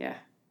eat. Yeah.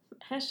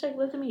 Hashtag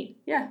let them eat.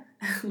 Yeah.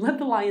 Let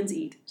the lions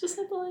eat. Just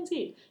let the lions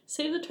eat.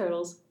 Save the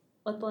turtles.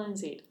 Let the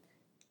lions eat.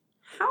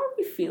 How are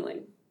we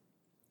feeling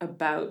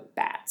about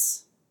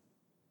bats?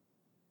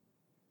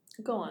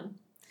 Go on.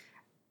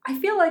 I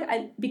feel like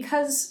I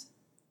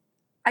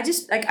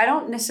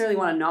don't necessarily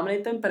want to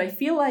nominate them, but I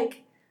feel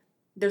like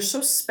they're so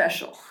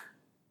special.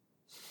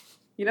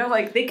 You know,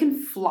 like, they can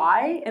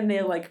fly and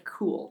they're, like,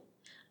 cool.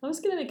 I was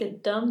going to make a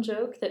dumb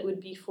joke that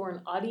would be for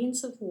an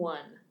audience of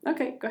one.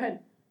 Okay, go ahead.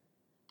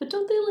 But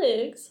don't they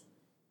lay eggs?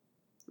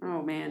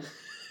 Oh, man.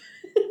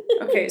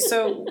 Okay,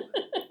 so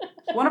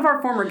one of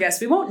our former guests,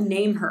 we won't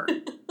name her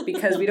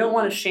because we don't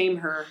want to shame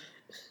her.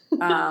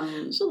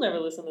 She'll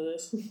never listen to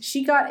this.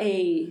 She got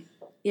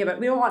but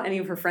we don't want any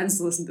of her friends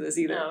to listen to this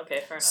either. Oh, okay,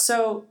 fair enough.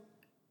 So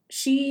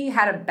she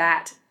had a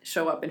bat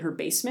show up in her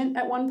basement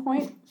at one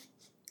point,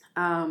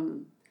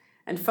 and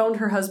phoned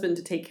her husband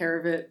to take care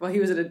of it while he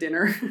was at a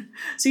dinner.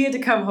 So he had to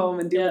come home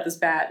and deal with this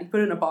bat. He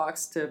put it in a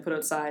box to put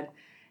outside.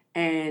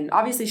 And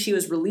obviously she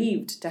was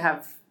relieved to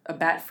have a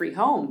bat-free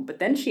home. But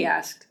then she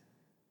asked,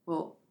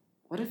 well,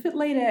 what if it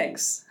laid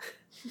eggs?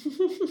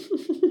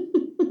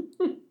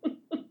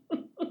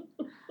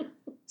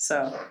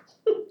 So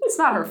it's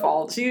not her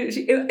fault.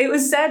 It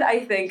was said,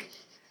 I think,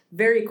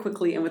 very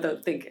quickly and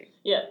without thinking.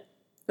 Yeah.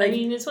 Like, I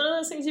mean, it's one of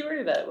those things you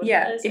worry about.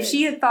 Yeah, if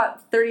she had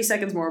thought 30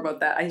 seconds more about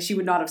that, she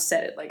would not have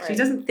said it. Like, She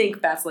doesn't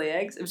think bats lay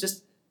eggs. It was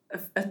just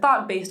a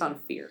thought based on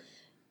fear.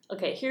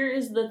 Okay, here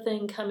is the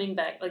thing coming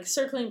back, like,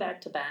 circling back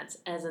to bats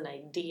as an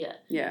idea.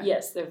 Yeah.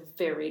 Yes, they're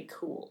very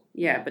cool.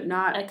 Yeah, but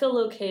not...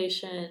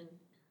 Echolocation,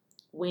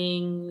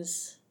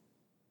 wings.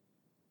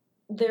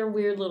 They're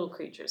weird little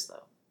creatures,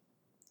 though.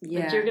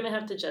 Yeah. Like, you're going to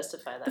have to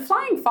justify that. The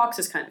flying fox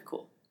is kind of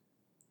cool.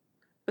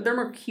 But they're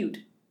more cute.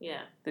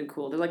 Yeah. Than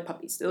cool. They're like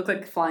puppies. They look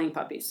like flying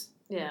puppies.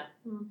 Yeah.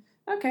 Mm.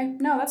 Okay,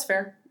 no, that's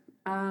fair.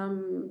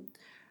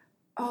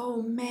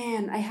 Oh,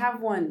 man, I have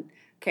one.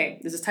 Okay,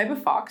 there's this type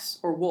of fox,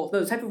 or wolf. No,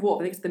 the type of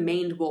wolf. I think it's the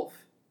maned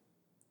wolf.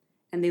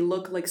 And they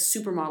look like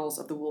supermodels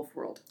of the wolf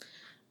world.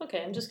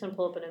 Okay, I'm just going to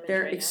pull up an image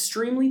They're right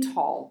extremely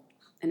tall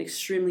and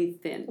extremely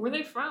thin. Where are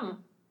they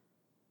from?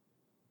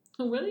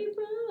 Where are they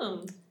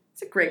from?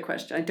 It's a great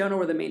question. I don't know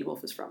where the maned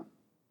wolf is from.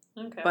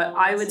 Okay. But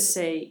I would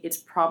say it's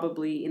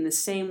probably in the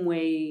same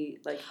way,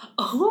 like...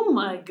 Oh,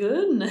 my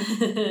goodness.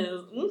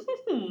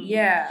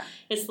 Yeah.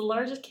 It's the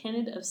largest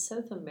canid of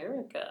South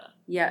America.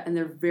 Yeah, and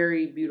they're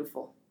very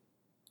beautiful.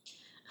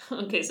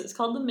 Okay, so it's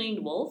called the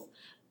maned wolf,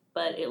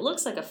 but it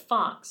looks like a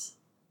fox,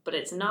 but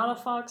it's not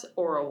a fox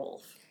or a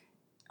wolf.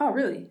 Oh,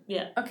 really?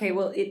 Yeah. Okay,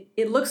 well,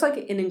 it looks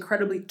like an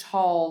incredibly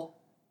tall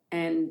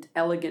and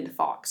elegant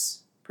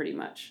fox, pretty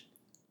much.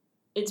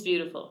 It's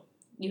beautiful.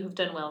 You have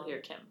done well here,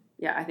 Kim.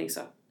 Yeah, I think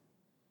so.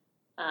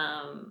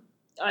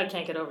 I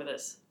can't get over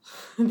this.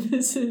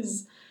 This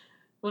is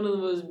one of the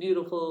most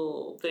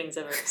beautiful things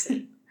I've ever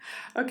seen.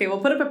 Okay, we'll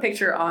put up a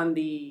picture on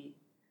the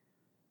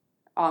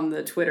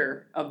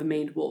Twitter of the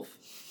maned wolf.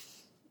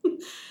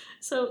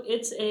 So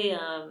it's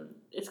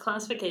its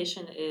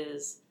classification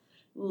is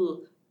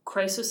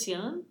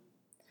Chrysocean.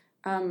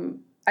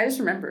 I just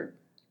remembered.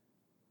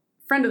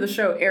 Friend of the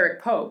show,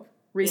 Eric Pope,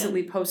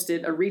 recently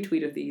posted a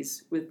retweet of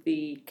these with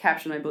the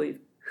caption, I believe,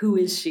 "Who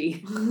is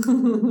she?"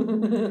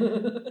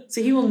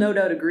 So he will no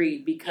doubt agree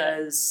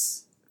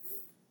because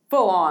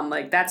full on,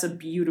 like, that's a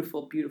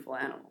beautiful, beautiful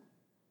animal.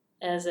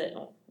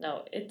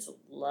 It's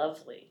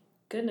lovely.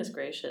 Goodness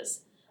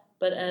gracious.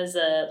 But as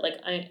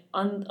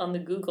on the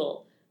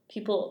Google,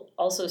 people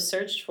also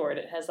searched for it.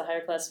 It has the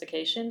higher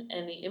classification,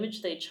 and the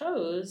image they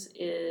chose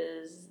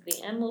is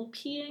the animal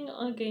peeing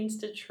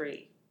against a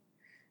tree.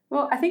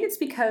 Well, I think it's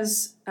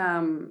because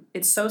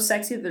it's so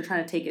sexy that they're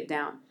trying to take it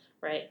down.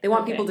 Right. They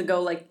want people to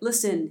go like,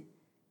 listen,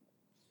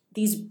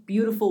 these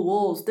beautiful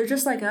wolves, they're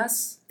just like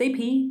us. They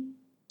pee.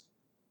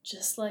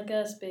 Just like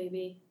us,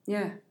 baby.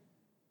 Yeah.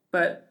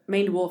 But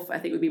maned wolf, I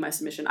think, would be my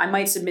submission. I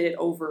might submit it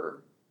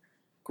over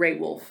gray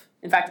wolf.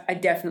 In fact, I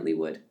definitely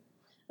would.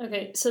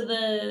 Okay, so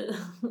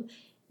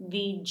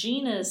the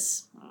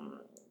genus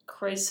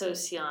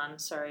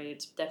Chrysoceon, sorry,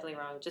 it's definitely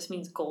wrong, just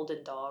means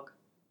golden dog.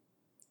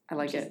 I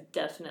like which it. Is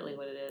definitely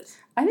what it is.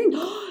 I think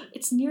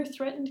it's near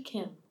threatened,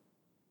 Kim.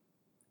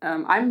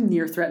 I'm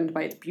near threatened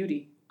by its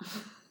beauty.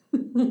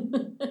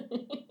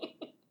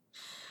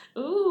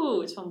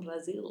 Ooh, it's from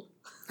Brazil.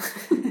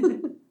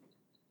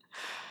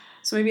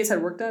 So maybe it's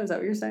had work done? Is that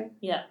what you're saying?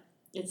 Yeah,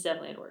 it's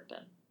definitely had work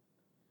done.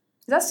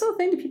 Is that still a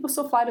thing? Do people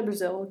still fly to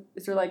Brazil?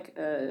 Is there like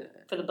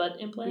for the butt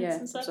implants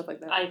and stuff? Like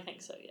that? I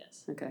think so,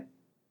 yes. Okay.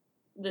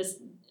 This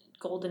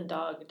golden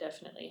dog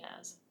definitely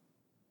has.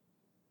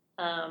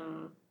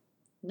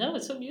 No,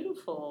 it's so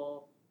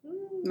beautiful.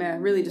 Yeah,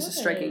 really just a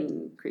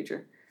striking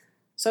creature.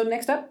 So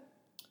next up?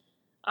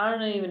 I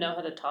don't even know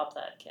how to top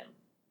that, Kim.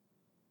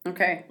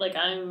 Okay. Like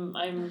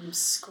I'm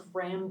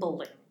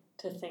scrambling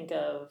to think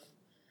of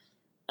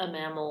a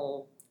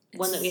mammal,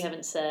 one that we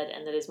haven't said,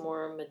 and that is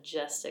more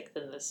majestic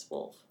than this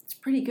wolf. It's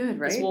pretty good,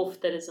 right? This wolf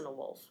that isn't a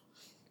wolf.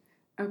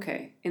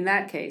 Okay. In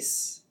that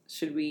case,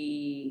 should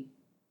we...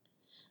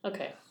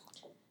 Okay.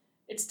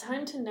 It's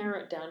time to narrow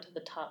it down to the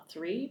top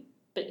 3,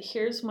 but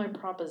here's my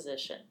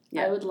proposition.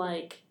 Yeah. I would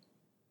like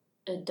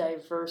a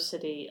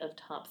diversity of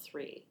top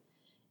 3,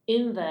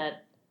 in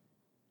that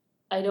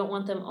I don't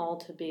want them all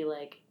to be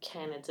like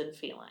canids and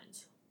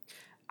felines.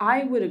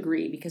 I would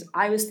agree, because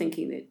I was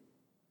thinking that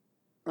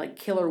like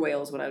killer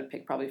whale is what I would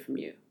pick probably from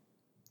you.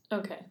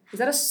 Okay. Is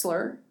that a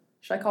slur?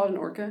 Should I call it an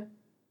orca?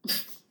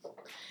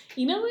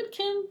 You know what,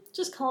 Kim?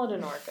 Just call it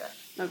an orca.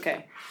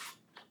 Okay.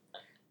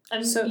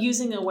 I'm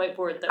using a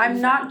whiteboard that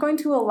I'm not going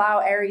to allow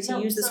Ari to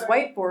use this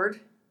whiteboard.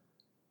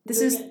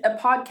 This is a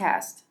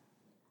podcast.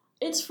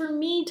 It's for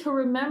me to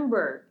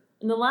remember.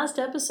 In the last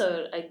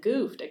episode, I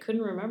goofed. I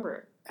couldn't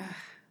remember.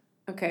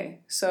 Okay,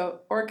 so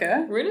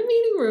orca. We're in a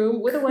meeting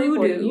room with a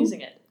whiteboard and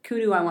using it.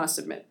 Kudu I want to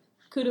submit.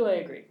 Kudu, I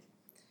agree.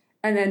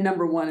 And then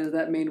number 1 is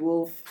that maned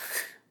wolf.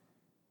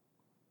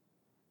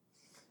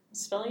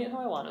 Spelling it how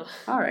I want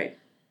to. All right.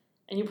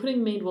 And you're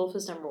putting maned wolf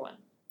as number 1.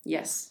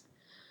 Yes.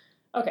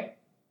 Okay.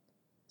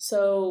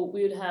 So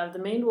we would have the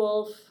maned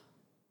wolf.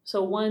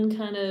 So one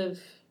kind of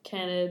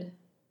canid.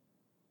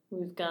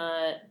 We've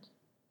got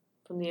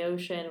from the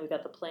ocean. We've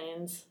got the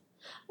plains.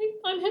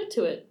 I'm hip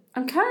to it.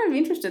 I'm kind of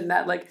interested in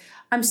that. Like,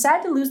 I'm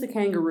sad to lose the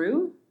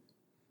kangaroo,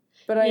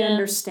 but I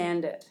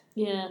understand it.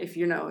 Yeah. If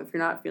you're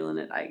not feeling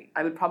it,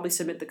 I would probably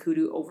submit the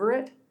kudu over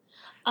it.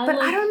 I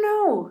don't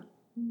know.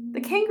 The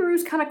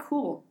kangaroo's kind of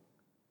cool.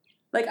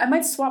 Like, I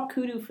might swap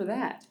kudu for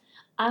that.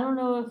 I don't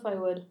know if I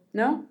would.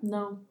 No?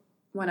 No.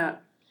 Why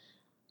not?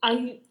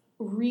 I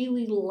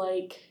really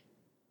like...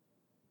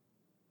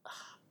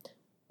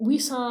 We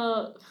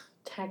saw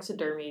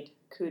taxidermied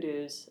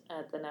kudus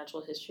at the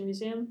Natural History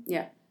Museum.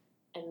 Yeah.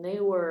 And they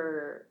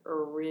were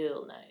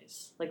real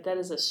nice. Like, that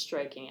is a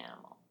striking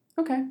animal.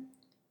 Okay.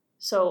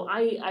 So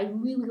I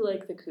really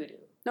like the kudu.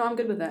 No, I'm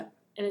good with that.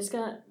 And it's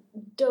got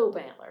dope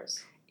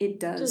antlers. It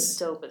does. Just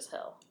dope as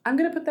hell. I'm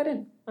going to put that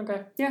in.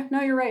 Okay. Yeah,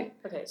 no, you're right.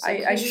 Okay, so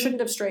I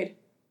shouldn't have strayed.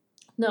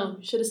 No,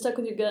 you should have stuck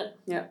with your gut.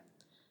 Yeah.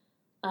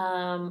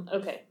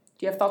 Okay.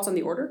 Do you have thoughts on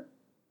the order?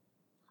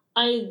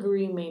 I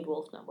agree maned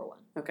wolf number 1.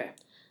 Okay.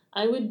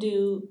 I would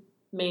do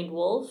maned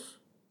wolf,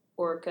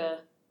 orca,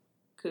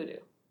 kudu.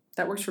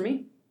 That works for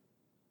me.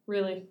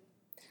 Really?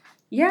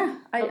 Yeah.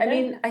 I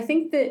mean, I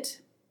think that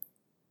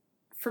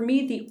for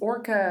me, the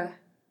orca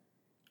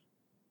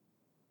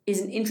is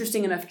an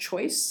interesting enough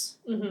choice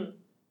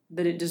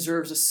that it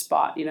deserves a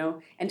spot, you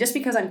know? And just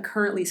because I'm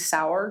currently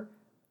sour...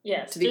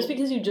 Yes, just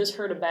because you just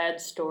heard a bad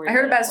story. I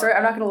heard a bad story.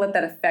 I'm not going to let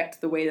that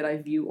affect the way that I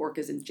view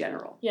orcas in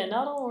general. Yeah,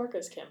 not all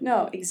orcas, Kim.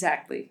 No,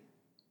 exactly.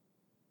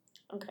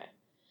 Okay.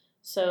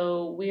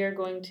 So we are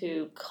going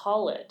to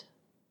call it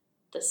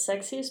the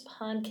Sexiest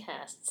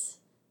Podcast's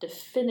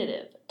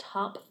definitive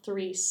top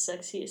 3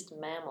 sexiest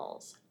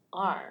mammals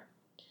are,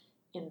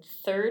 in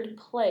 3rd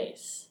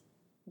place,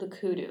 the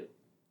kudu.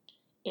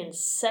 In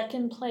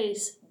 2nd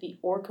place, the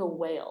orca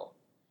whale.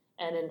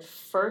 And in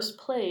 1st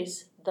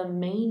place, the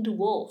maned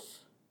wolf,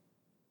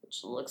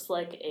 which looks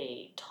like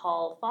a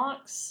tall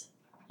fox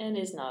and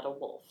is not a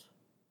wolf.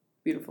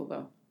 Beautiful,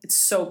 though. It's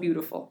so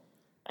beautiful.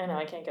 I know,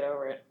 I can't get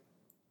over it.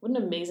 What an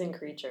amazing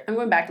creature. I'm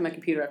going back to my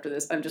computer after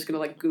this. I'm just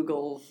going to,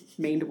 Google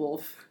maned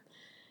wolf.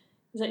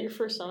 Is that your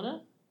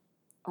fursona?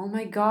 Oh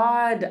my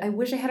god, I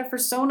wish I had a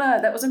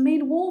fursona. That was a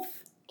maned wolf.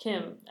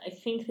 Kim, I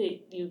think that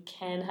you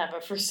can have a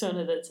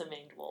fursona that's a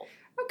maned wolf.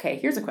 Okay,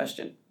 here's a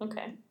question.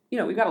 Okay.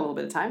 We've got a little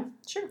bit of time.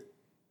 Sure.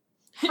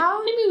 Hit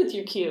me with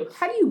your cue.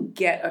 How do you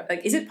get,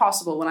 is it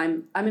possible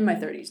when I'm in my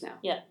 30s now?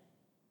 Yeah.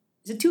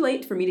 Is it too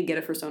late for me to get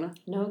a fursona?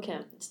 No,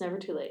 Kim, it's never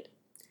too late.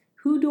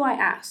 Who do I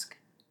ask?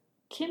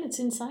 Kim, it's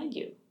inside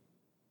you.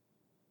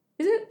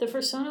 Is it? The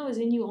fursona is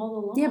in you all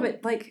along. Yeah,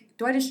 but, like,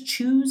 do I just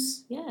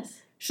choose?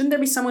 Yes. Shouldn't there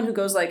be someone who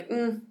goes like,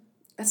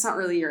 that's not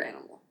really your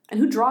animal? And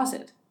who draws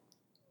it?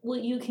 Well,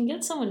 you can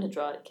get someone to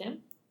draw it, Kim.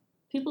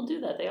 People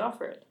do that. They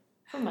offer it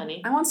for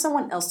money. I want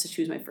someone else to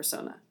choose my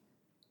fursona.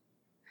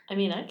 I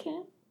mean, I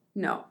can.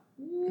 No,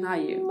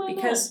 not you. Why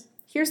Because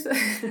here's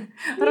the...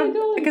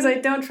 Go because I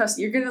don't trust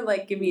you. You're going to,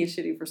 like, give me a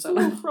shitty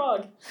fursona. Ooh,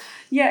 frog.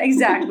 Yeah,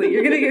 exactly.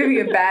 You're going to give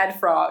me a bad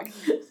frog.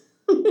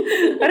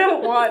 I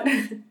don't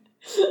want...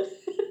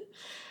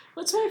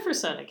 What's my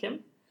fursona, Kim?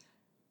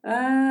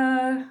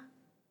 I'd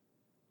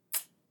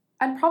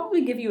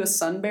probably give you a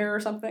sun bear or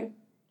something.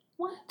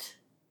 What?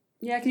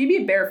 Yeah, because you'd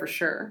be a bear for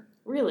sure.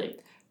 Really?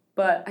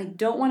 But I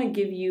don't want to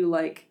give you,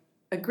 like,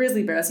 a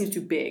grizzly bear. That seems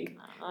too big.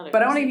 No,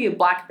 But I want to give you a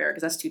black bear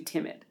because that's too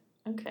timid.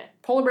 Okay.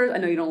 Polar bears, I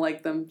know you don't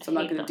like them, so I'm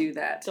not hate going to them. do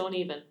that. Don't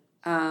even.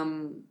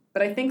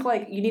 But I think,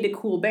 like, you need a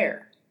cool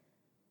bear.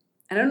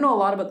 And I don't know a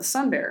lot about the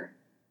sun bear.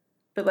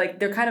 But, like,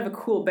 they're kind of a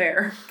cool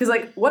bear. Because,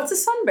 like, what's a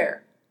sun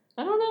bear?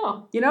 I don't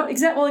know. You know?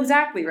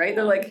 Exactly, right?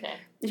 They're like, Okay.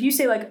 if you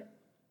say, like,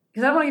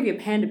 because I don't want to give you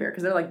a panda bear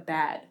because they're, like,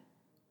 bad.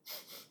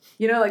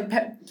 You know, like,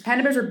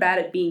 panda bears are bad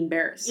at being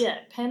bears. Yeah,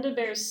 panda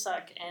bears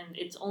suck, and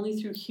it's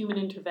only through human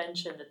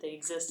intervention that they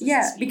exist as a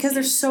Yeah, species. because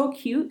they're so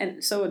cute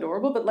and so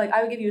adorable. But, like,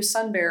 I would give you a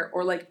sun bear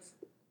or, like,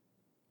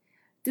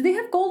 do they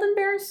have golden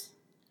bears?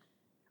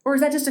 Or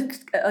is that just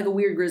a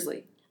weird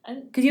grizzly?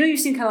 Because, you know, you've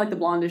seen kind of like the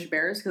blondish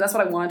bears? Because that's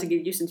what I wanted to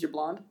give you since you're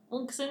blonde.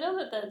 Well, because I know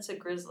that that's a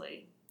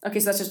grizzly. Okay,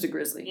 so that's just a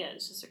grizzly. Yeah,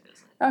 it's just a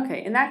grizzly.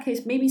 Okay, in that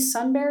case, maybe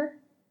sun bear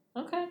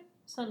Okay,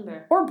 sun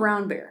bear. or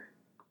brown bear.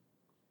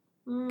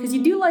 Because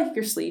you do like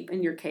your sleep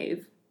in your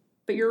cave,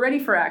 but you're ready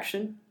for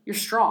action. You're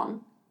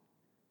strong.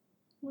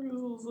 Look at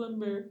this little sun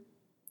bear.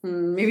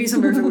 Maybe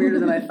sun bears are weirder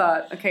than I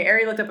thought. Okay,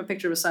 Ari looked up a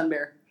picture of a sun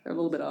bear. They're a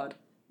little bit odd.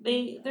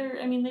 They've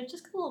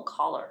just got a little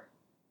collar.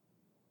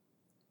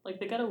 Like,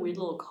 they got a weird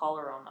little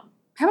collar on them.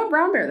 How about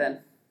brown bear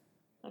then?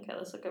 Okay,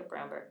 let's look up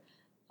brown bear.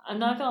 I'm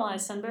not gonna lie,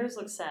 sun bears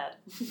look sad.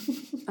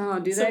 Oh,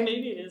 do So they?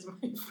 maybe it is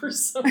my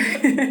first sun.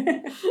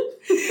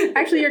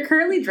 Actually, you're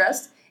currently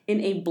dressed in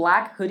a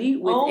black hoodie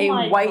with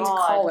a white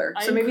collar.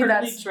 So maybe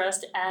currently that's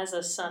dressed as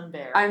a sun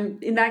bear. I'm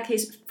in that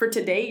case for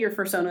today. Your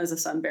fursona is a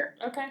sun bear.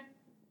 Okay.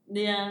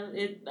 Yeah,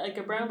 like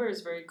a brown bear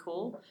is very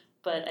cool,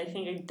 but I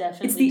think I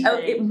definitely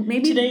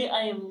today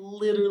I am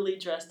literally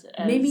dressed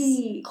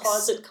as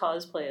closet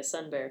cosplay a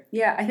sun bear.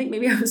 Yeah, I think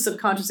maybe I was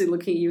subconsciously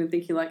looking at you and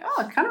thinking like,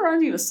 oh, it kind of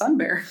reminds me of a sun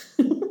bear.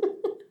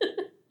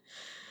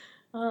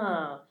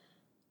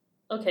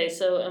 Okay,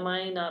 so am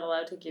I not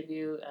allowed to give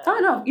you... Oh,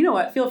 no. You know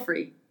what? Feel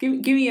free. Give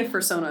me a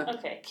fursona.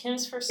 Okay,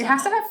 Kim's fursona. It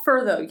has to have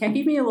fur, though. You can't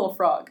give me a little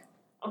frog.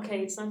 Okay,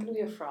 it's not going to be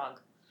a frog.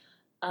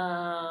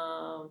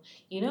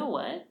 You know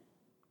what?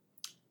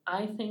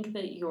 I think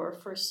that your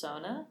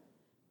fursona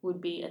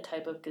would be a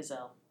type of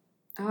gazelle.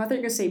 Oh, I thought you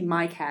were going to say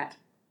my cat.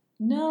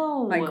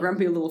 No. My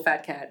grumpy little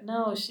fat cat.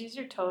 No, she's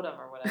your totem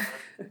or whatever.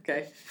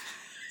 Okay.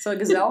 So a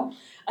gazelle?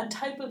 A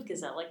type of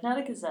gazelle. Like, not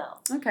a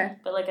gazelle. Okay.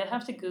 But, like, I'd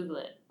have to Google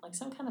it. Like,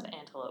 some kind of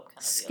antelope kind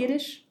of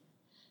Skittish? deal.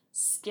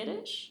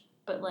 Skittish,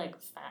 but, like,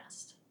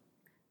 fast.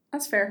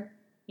 That's fair.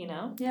 You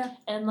know? Yeah.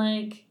 And,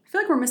 like... I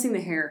feel like we're missing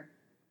the hair.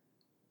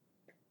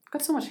 I've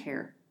got so much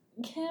hair.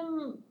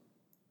 Kim...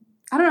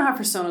 I don't know how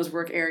fursonas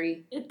work,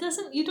 Ari. It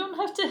doesn't... You don't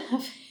have to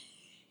have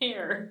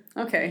hair.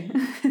 Okay.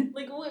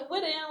 Like,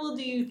 what animal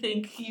do you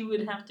think you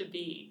would have to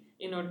be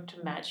in order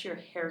to match your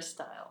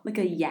hairstyle? Like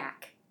a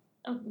yak.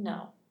 Oh,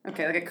 no.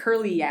 Okay, like a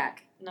curly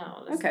yak.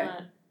 No, that's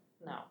not...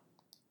 No.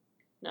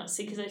 No,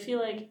 see, because I feel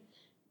like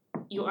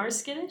you are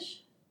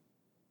skittish.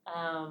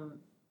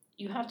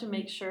 You have to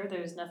make sure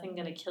there's nothing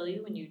going to kill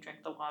you when you drink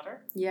the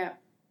water. Yeah.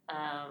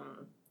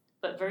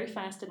 But very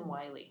fast and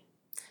wily.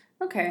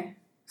 Okay.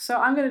 So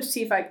I'm going to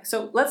see if I...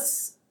 So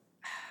let's...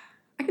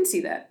 I can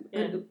see that.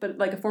 Yeah. But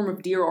like a form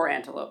of deer or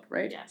antelope,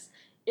 right? Yes.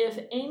 If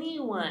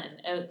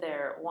anyone out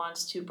there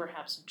wants to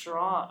perhaps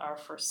draw our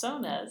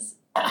fursonas,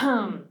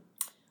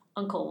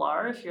 Uncle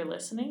Lar, if you're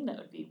listening, that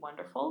would be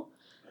wonderful.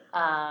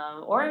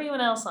 Or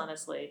anyone else,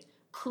 honestly,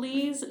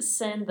 please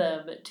send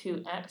them to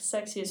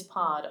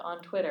 @sexiestpod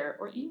on Twitter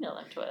or email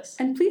them to us.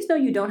 And please know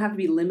you don't have to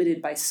be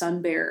limited by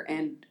sun bear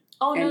and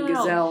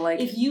gazelle. No. Like,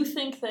 if you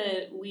think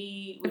that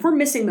if we're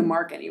missing the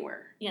mark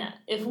anywhere. Yeah,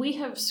 if we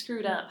have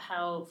screwed up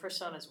how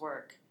fursonas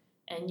work,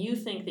 and you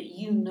think that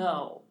you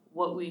know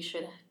what we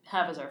should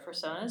have as our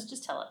fursonas,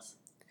 just tell us.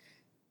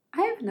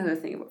 I have another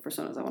thing about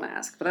fursonas I want to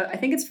ask, but I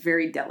think it's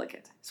very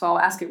delicate, so I'll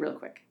ask it real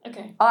quick.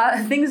 Okay.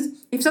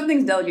 If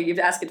something's delicate, you have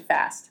to ask it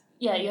fast.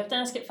 Yeah, you have to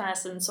ask it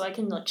fast, and so I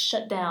can like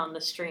shut down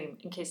the stream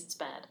in case it's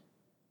bad.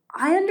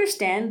 I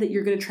understand that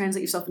you're going to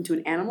translate yourself into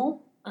an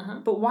animal,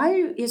 but why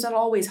is it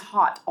always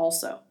hot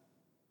also?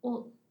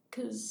 Well,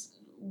 because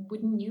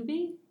wouldn't you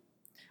be?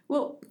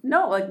 Well,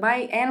 no, like my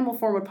animal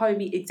form would probably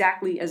be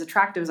exactly as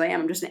attractive as I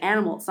am. I'm just an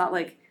animal. It's not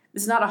like,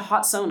 this is not a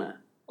hot sona.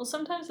 Well,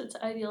 sometimes it's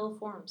ideal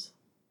forms.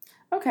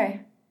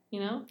 Okay. You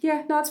know?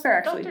 Yeah, no, that's fair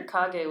actually. Dr.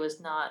 Kage was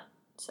not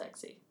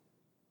sexy.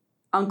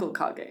 Uncle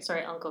Kage.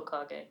 Sorry, Uncle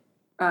Kage.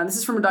 This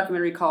is from a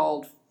documentary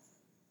called,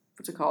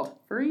 what's it called?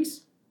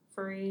 Furries?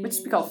 Furries. It might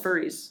just be called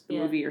Furries, the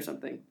movie or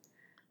something.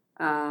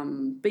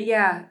 But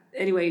yeah,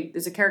 anyway,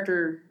 there's a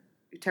character,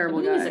 terrible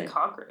I guy. think he's a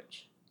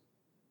cockroach.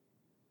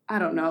 I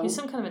don't know. He's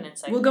some kind of an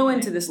insect. We'll go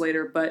into this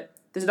later, but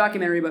there's a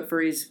documentary about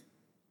furries.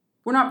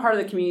 We're not part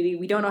of the community.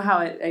 We don't know how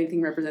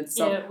anything represents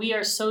itself. Yeah, we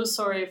are so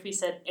sorry if we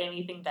said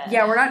anything bad.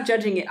 Yeah, we're not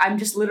judging it. I'm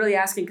just literally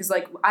asking because,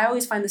 like, I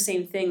always find the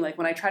same thing. Like,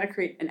 when I try to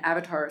create an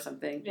avatar or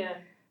something. Yeah.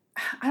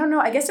 I don't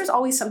know. I guess there's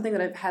always something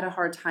that I've had a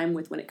hard time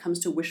with when it comes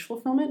to wish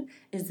fulfillment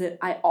is that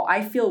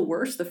I feel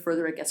worse the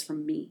further it gets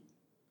from me.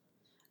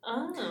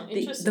 Oh,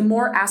 interesting. The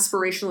more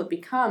aspirational it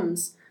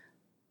becomes,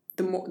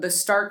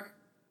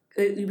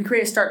 we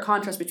create a stark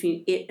contrast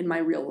between it and my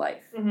real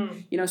life.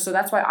 Mm-hmm. So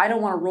that's why I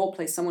don't want to role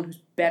play someone who's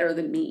better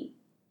than me.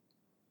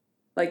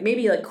 Like,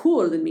 maybe, like,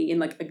 cooler than me in,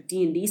 like, a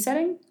D&D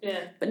setting.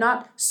 Yeah. But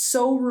not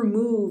so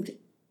removed.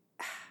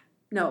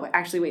 No,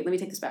 actually, wait, let me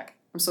take this back.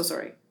 I'm so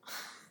sorry.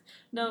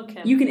 No,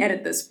 Kim. You can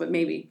edit this, but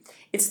maybe.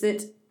 It's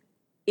that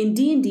in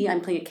D&D,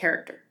 I'm playing a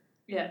character.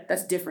 Yeah.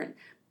 That's different.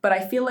 But I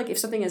feel like if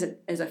something is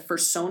a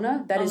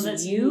fursona,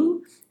 that's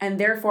you. And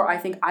therefore, I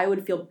think I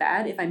would feel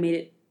bad if I made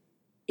it,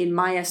 in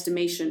my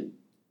estimation,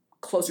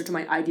 closer to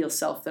my ideal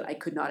self that I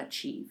could not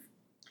achieve.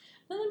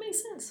 No, that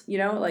makes sense.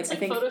 Like, it's I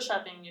think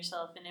photoshopping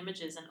yourself in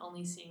images and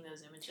only seeing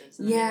those images.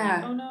 And yeah.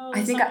 Like, oh no,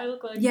 that's not what I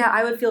look like. Yeah,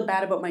 I would feel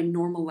bad about my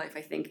normal life,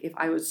 I think, if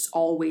I was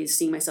always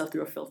seeing myself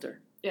through a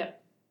filter. Yeah.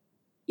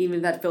 Even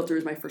if that filter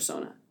is my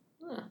fursona.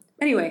 Huh.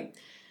 Anyway.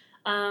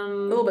 A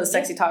little bit of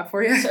sexy talk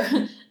for you.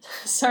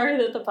 Sorry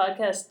that the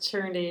podcast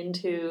turned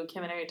into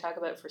Kim and Ari talk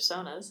about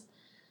fursonas.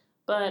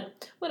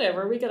 But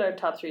whatever, we got our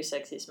top 3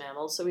 sexiest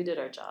mammals, so we did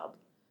our job.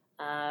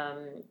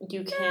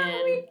 You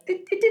can...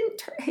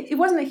 It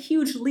wasn't a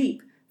huge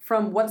leap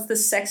from what's the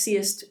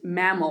sexiest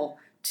mammal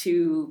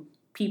to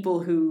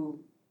people who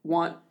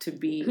want to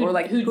be,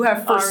 who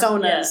have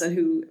fursonas and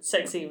who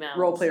sexy mammals.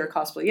 Role play or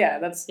cosplay. Yeah,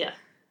 that's... Yeah.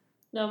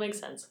 No, it makes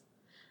sense.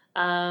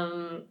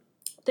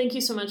 Thank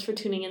you so much for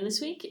tuning in this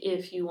week.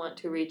 If you want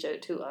to reach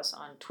out to us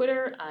on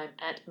Twitter, I'm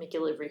at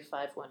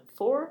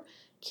MickeyLivery514.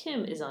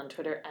 Kim is on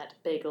Twitter at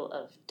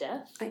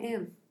BagelOfDeath. I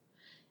am.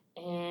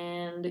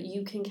 And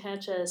you can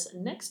catch us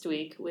next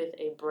week with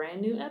a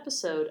brand new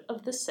episode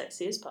of the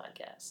Sexiest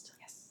Podcast.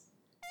 Yes.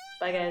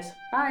 Bye, guys.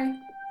 Bye.